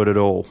 don't do it at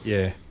all.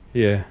 Yeah.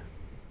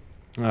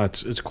 No,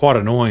 it's quite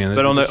annoying.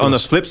 But on the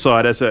flip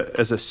side, as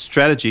a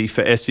strategy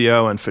for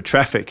SEO and for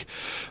traffic,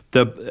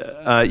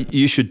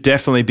 you should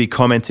definitely be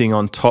commenting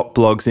on top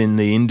blogs in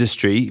the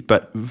industry,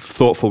 but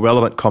thoughtful,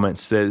 relevant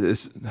comments.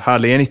 There's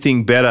hardly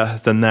anything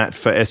better than that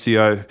for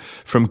SEO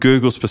from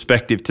Google's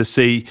perspective, to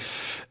see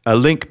a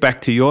link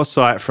back to your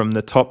site from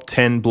the top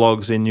 10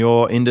 blogs in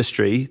your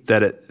industry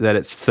that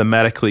it's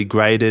thematically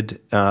graded,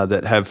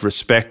 that have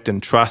respect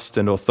and trust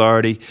and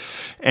authority,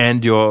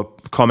 and your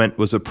comment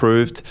was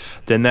approved.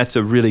 Then that's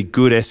a really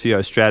good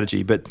SEO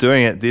strategy. But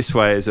doing it this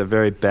way is a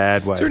very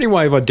bad way. Is there any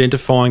way of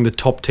identifying the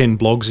top 10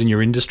 blogs in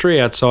your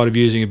industry outside of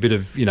using a bit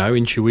of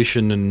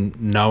intuition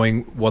and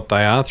knowing what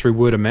they are through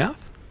word of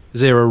mouth? Is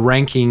there a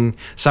ranking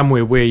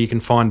somewhere where you can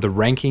find the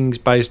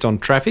rankings based on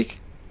traffic?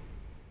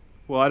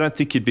 Well, I don't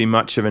think you'd be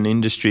much of an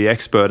industry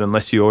expert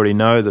unless you already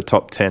know the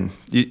top 10.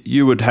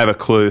 You would have a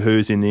clue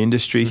who's in the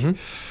industry.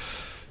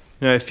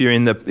 Mm-hmm. If you're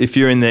in the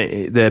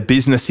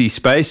businessy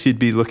space, you'd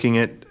be looking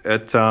at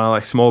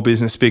like Small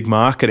Business Big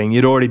Marketing.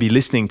 You'd already be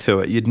listening to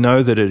it. You'd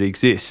know that it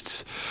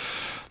exists.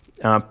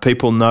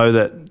 People know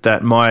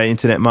that my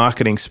Internet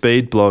Marketing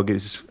Speed blog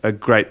is a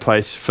great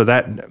place for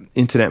that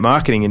internet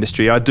marketing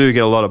industry. I do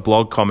get a lot of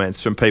blog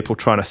comments from people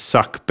trying to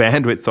suck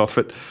bandwidth off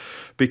it,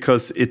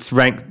 because it's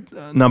ranked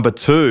number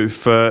 2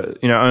 for,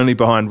 only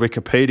behind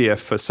Wikipedia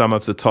for some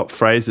of the top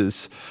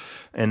phrases,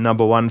 and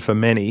number 1 for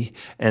many.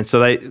 And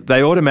so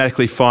they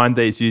automatically find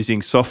these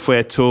using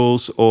software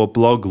tools or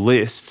blog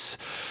lists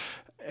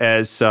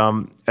as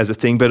a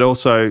thing. But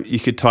also you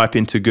could type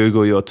into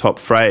Google your top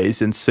phrase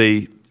and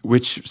see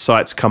which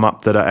sites come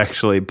up that are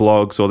actually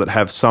blogs or that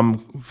have some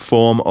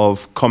form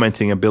of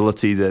commenting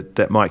ability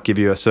that might give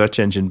you a search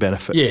engine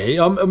benefit.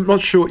 Yeah, I'm not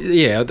sure.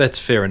 Yeah, that's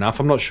fair enough.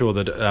 I'm not sure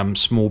that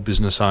small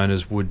business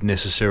owners would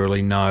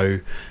necessarily know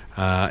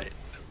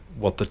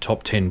what the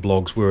top 10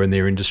 blogs were in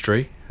their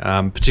industry,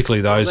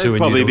 particularly those who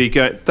are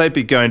they'd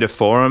be going to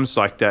forums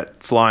like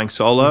that Flying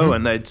Solo, mm-hmm.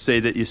 and they'd see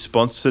that you're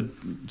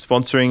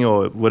sponsoring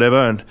or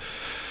whatever, and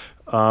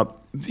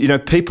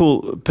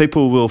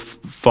people will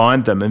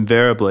find them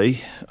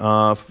invariably.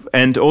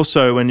 And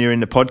also when you're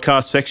in the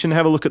podcast section,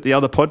 have a look at the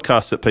other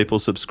podcasts that people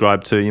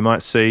subscribe to. You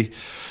might see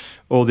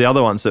all the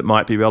other ones that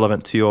might be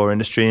relevant to your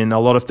industry, and a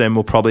lot of them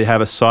will probably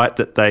have a site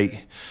that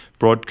they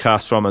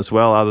broadcast from as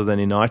well, other than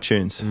in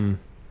iTunes. Mm.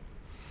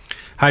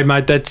 Hey,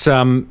 mate,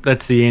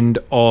 that's the end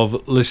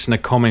of listener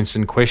comments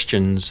and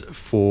questions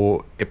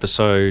for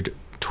episode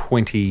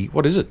 20.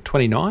 What is it?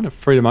 29 of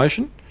Freedom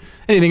Ocean.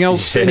 Anything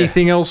else? Yeah.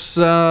 Anything else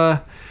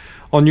on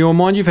your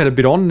mind? You've had a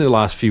bit on in the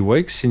last few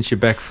weeks since you're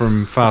back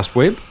from Fast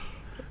Web.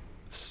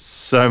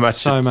 So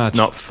much. It's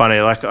not funny.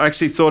 Like, I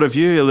actually thought of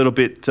you a little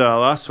bit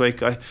last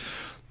week. I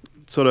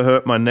sort of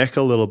hurt my neck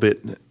a little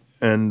bit,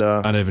 and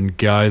don't even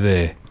go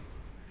there.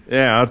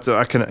 Yeah,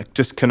 I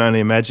can only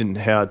imagine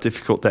how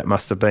difficult that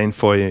must have been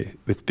for you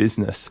with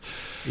business.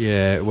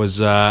 Yeah, it was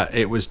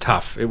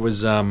tough. It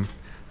was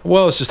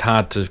it's just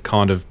hard to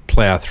kind of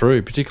plough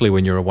through, particularly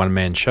when you're a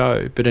one-man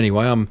show. But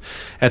anyway, I'm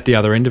at the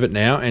other end of it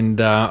now, and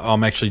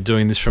I'm actually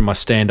doing this from my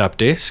stand-up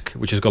desk,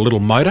 which has got a little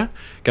motor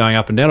going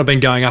up and down. I've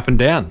been going up and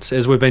down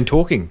as we've been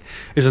talking.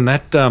 Isn't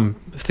that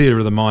theatre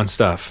of the mind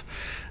stuff?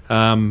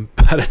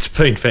 But it's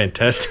been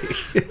fantastic.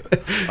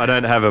 I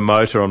don't have a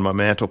motor on my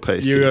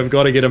mantelpiece. You have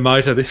got to get a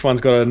motor. This one's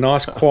got a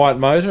nice quiet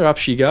motor. Up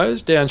she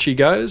goes, down she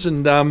goes,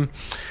 and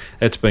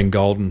it's been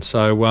golden.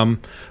 So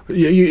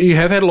you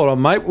have had a lot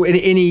on, mate.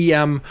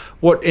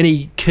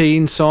 Any key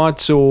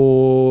insights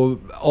or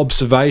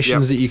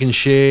observations that you can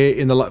share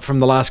from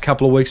the last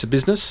couple of weeks of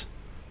business?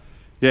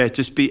 Yeah,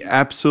 just be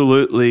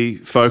absolutely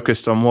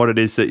focused on what it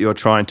is that you're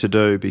trying to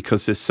do,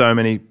 because there's so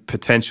many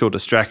potential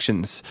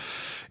distractions.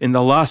 In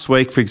the last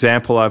week, for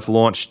example, I've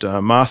launched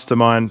a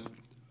mastermind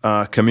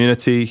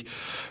community,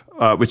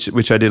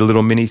 which I did a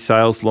little mini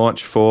sales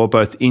launch for,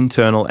 both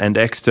internal and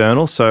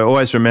external. So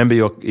always remember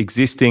your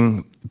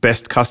existing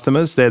best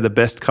customers. They're the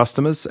best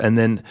customers. And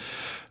then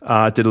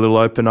did a little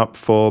open up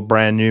for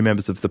brand new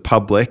members of the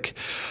public.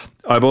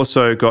 I've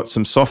also got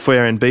some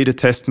software in beta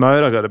test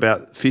mode. I've got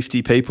about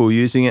 50 people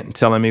using it and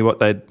telling me what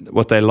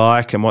they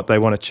like and what they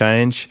want to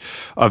change.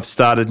 I've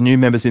started new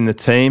members in the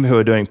team who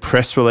are doing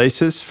press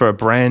releases for a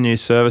brand new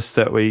service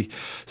that we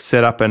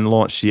set up and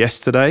launched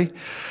yesterday.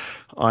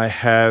 I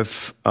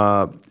have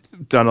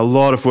done a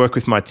lot of work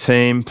with my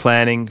team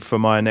planning for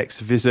my next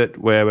visit,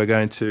 where we're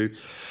going to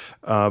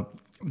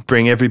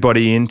bring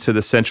everybody into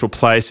the central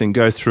place and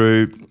go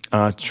through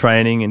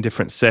training in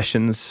different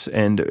sessions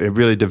and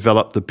really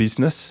develop the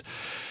business.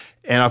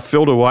 And I've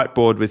filled a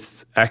whiteboard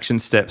with action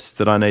steps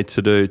that I need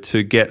to do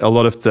to get a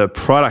lot of the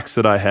products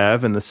that I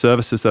have and the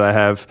services that I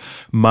have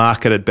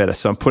marketed better.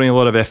 So I'm putting a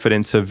lot of effort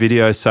into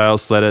video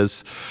sales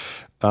letters,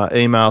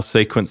 email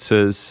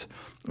sequences,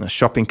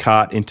 shopping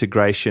cart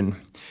integration.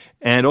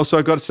 And also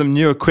I got some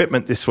new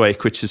equipment this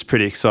week, which is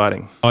pretty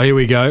exciting. Oh, here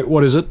we go.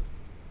 What is it?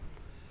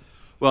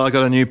 Well, I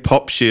got a new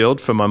pop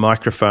shield for my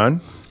microphone.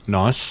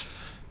 Nice.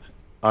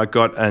 I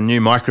got a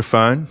new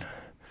microphone,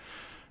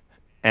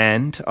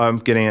 and I'm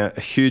getting a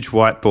huge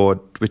whiteboard,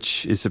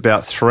 which is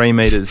about 3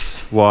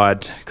 meters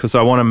wide, because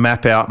I want to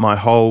map out my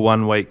whole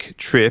 1 week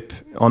trip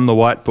on the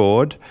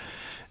whiteboard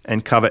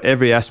and cover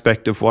every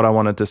aspect of what I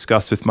want to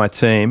discuss with my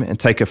team and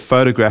take a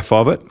photograph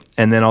of it.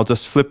 And then I'll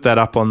just flip that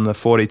up on the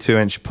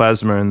 42-inch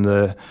plasma in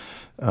the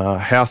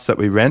house that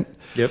we rent.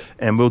 Yep.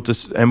 And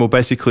we'll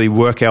basically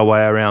work our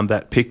way around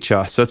that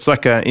picture. So it's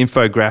like an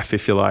infograph,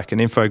 if you like, an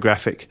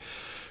infographic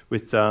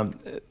with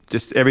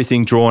just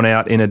everything drawn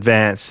out in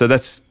advance. So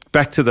that's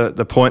back to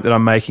the point that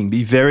I'm making.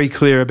 Be very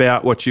clear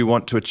about what you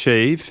want to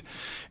achieve,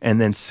 and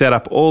then set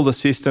up all the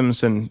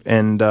systems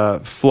and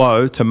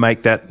flow to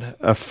make that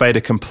a fait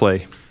accompli.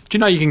 Do you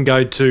know you can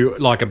go to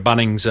like a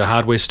Bunnings, a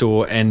hardware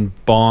store, and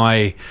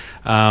buy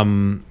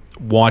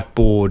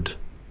whiteboard?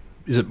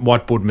 Is it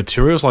whiteboard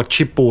materials, like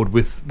chipboard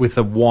with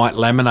a white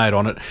laminate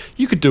on it?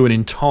 You could do an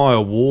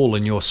entire wall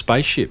in your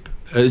spaceship.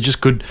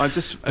 It could be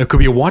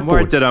a whiteboard. I'm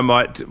worried that I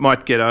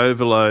might get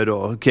overload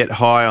or get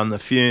high on the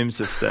fumes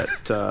of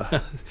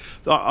that.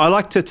 I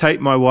like to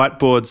take my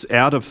whiteboards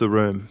out of the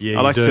room. Yeah,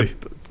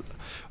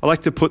 I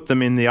like to put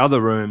them in the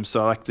other room.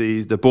 So I like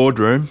the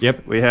boardroom.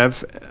 Yep.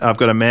 I've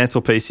got a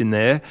mantelpiece in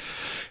there.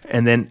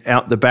 And then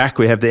out the back,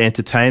 we have the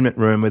entertainment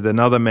room with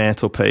another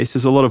mantelpiece.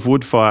 There's a lot of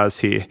wood fires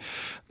here.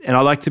 And I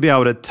like to be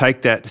able to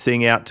take that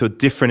thing out to a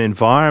different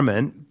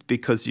environment,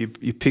 because you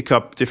pick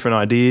up different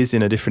ideas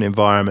in a different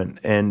environment,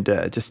 and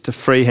just to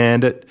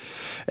freehand it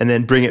and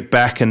then bring it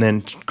back and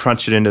then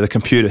crunch it into the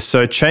computer.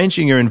 So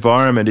changing your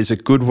environment is a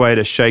good way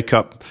to shake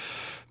up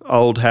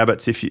old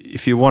habits.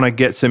 If you want to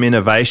get some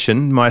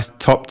innovation, my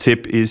top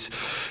tip is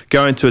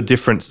go into a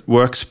different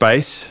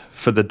workspace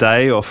for the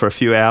day or for a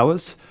few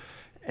hours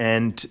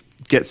and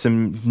get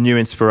some new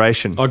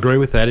inspiration. I agree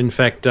with that. In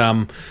fact,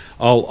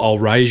 I'll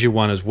raise you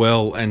one as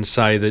well and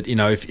say that, you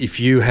know, if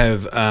you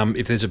have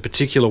if there's a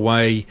particular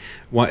way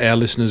our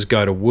listeners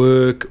go to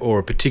work, or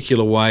a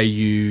particular way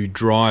you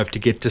drive to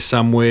get to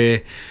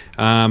somewhere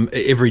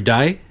every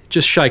day,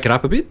 just shake it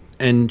up a bit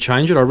and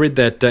change it. I read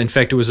that, in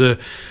fact, it was a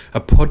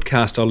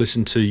podcast I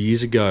listened to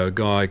years ago, a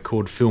guy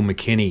called Phil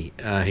McKinney.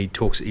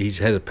 He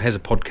has a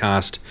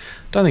podcast,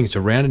 I don't think it's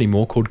around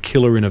anymore, called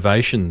Killer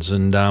Innovations,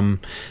 and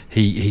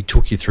he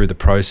took you through the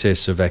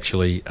process of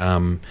actually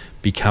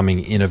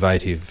becoming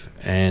innovative.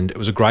 And it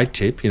was a great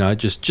tip, you know,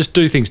 just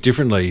do things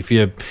differently. If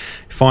you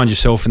find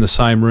yourself in the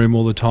same room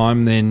all the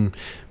time, then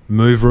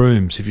move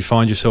rooms. If you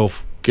find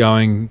yourself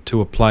going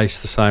to a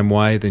place the same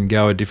way, then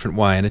go a different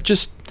way. And it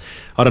just,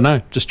 I don't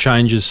know, just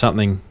changes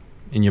something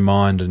in your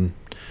mind and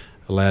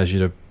allows you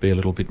to be a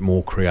little bit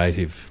more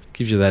creative.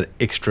 Gives you that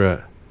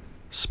extra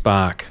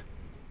spark.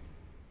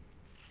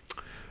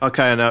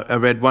 Okay, and I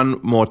read one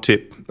more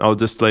tip. I'll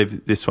just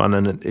leave this one,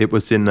 and it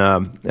was in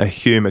a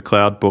Hugh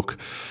MacLeod book,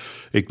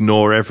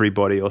 Ignore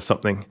Everybody or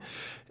something.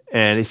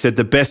 And he said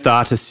the best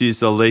artists use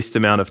the least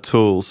amount of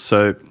tools.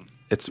 So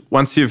it's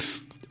once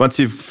you've once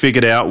you've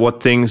figured out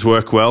what things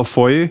work well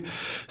for you,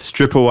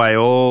 strip away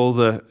all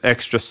the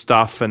extra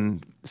stuff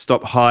and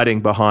stop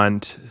hiding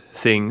behind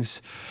things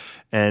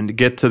and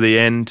get to the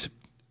end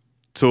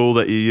tool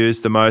that you use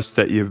the most,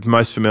 that you're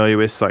most familiar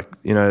with. Like,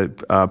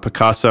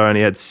 Picasso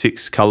only had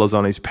 6 colors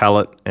on his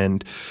palette,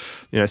 and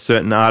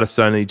certain artists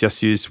only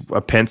just use a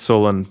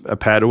pencil and a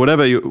pad, or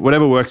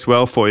whatever works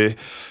well for you.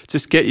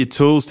 Just get your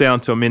tools down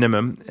to a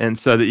minimum, and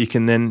so that you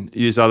can then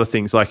use other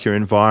things like your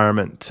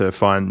environment to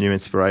find new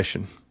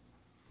inspiration.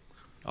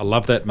 I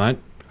love that, mate.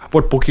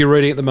 What book are you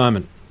reading at the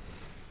moment?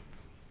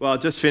 Well, I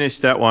just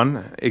finished that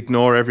one,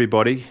 Ignore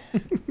Everybody,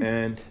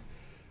 and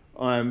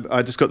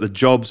I just got the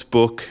Jobs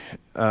book,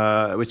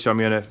 which I'm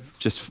going to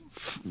just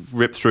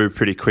rip through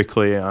pretty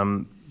quickly.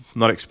 I'm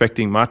not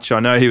expecting much. I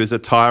know he was a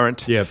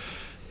tyrant. Yep.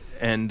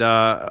 And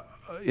I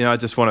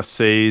just want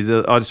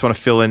to I just want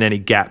to fill in any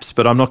gaps,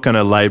 but I'm not going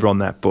to labour on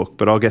that book,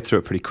 but I'll get through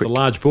it pretty quick. It's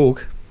a large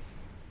book.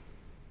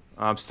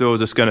 I'm still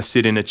just going to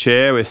sit in a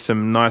chair with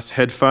some nice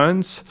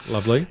headphones.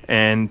 Lovely.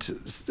 And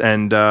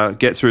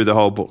get through the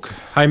whole book.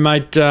 Hey,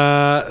 mate,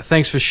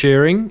 thanks for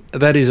sharing.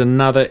 That is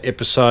another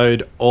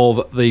episode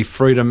of the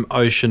Freedom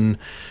Ocean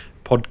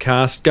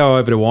podcast. Go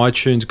over to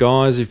iTunes,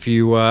 guys. If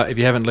you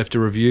haven't left a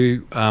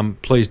review,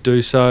 please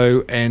do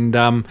so, and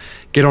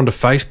get onto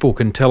Facebook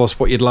and tell us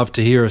what you'd love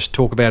to hear us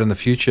talk about in the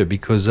future,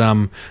 because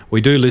we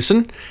do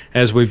listen,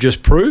 as we've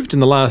just proved in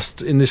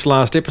this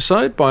last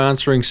episode by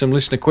answering some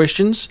listener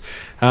questions.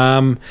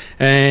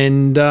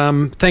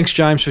 Thanks,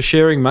 James, for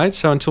sharing, mate.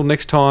 So until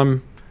next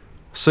time,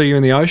 see you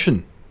in the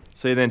ocean.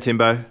 See you then,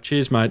 Timbo.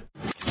 Cheers, mate.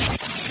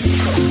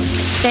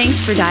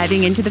 Thanks for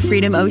diving into the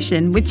Freedom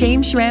Ocean with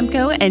James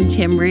Schramko and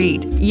Tim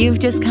Reed. You've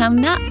just come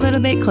that little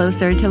bit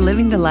closer to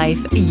living the life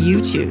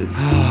you choose.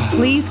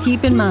 Please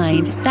keep in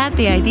mind that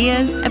the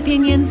ideas,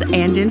 opinions,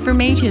 and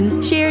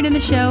information shared in the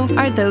show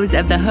are those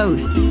of the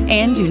hosts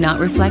and do not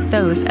reflect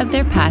those of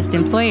their past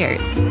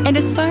employers. And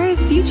as far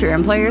as future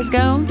employers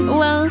go,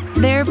 well,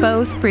 they're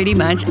both pretty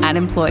much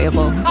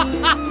unemployable.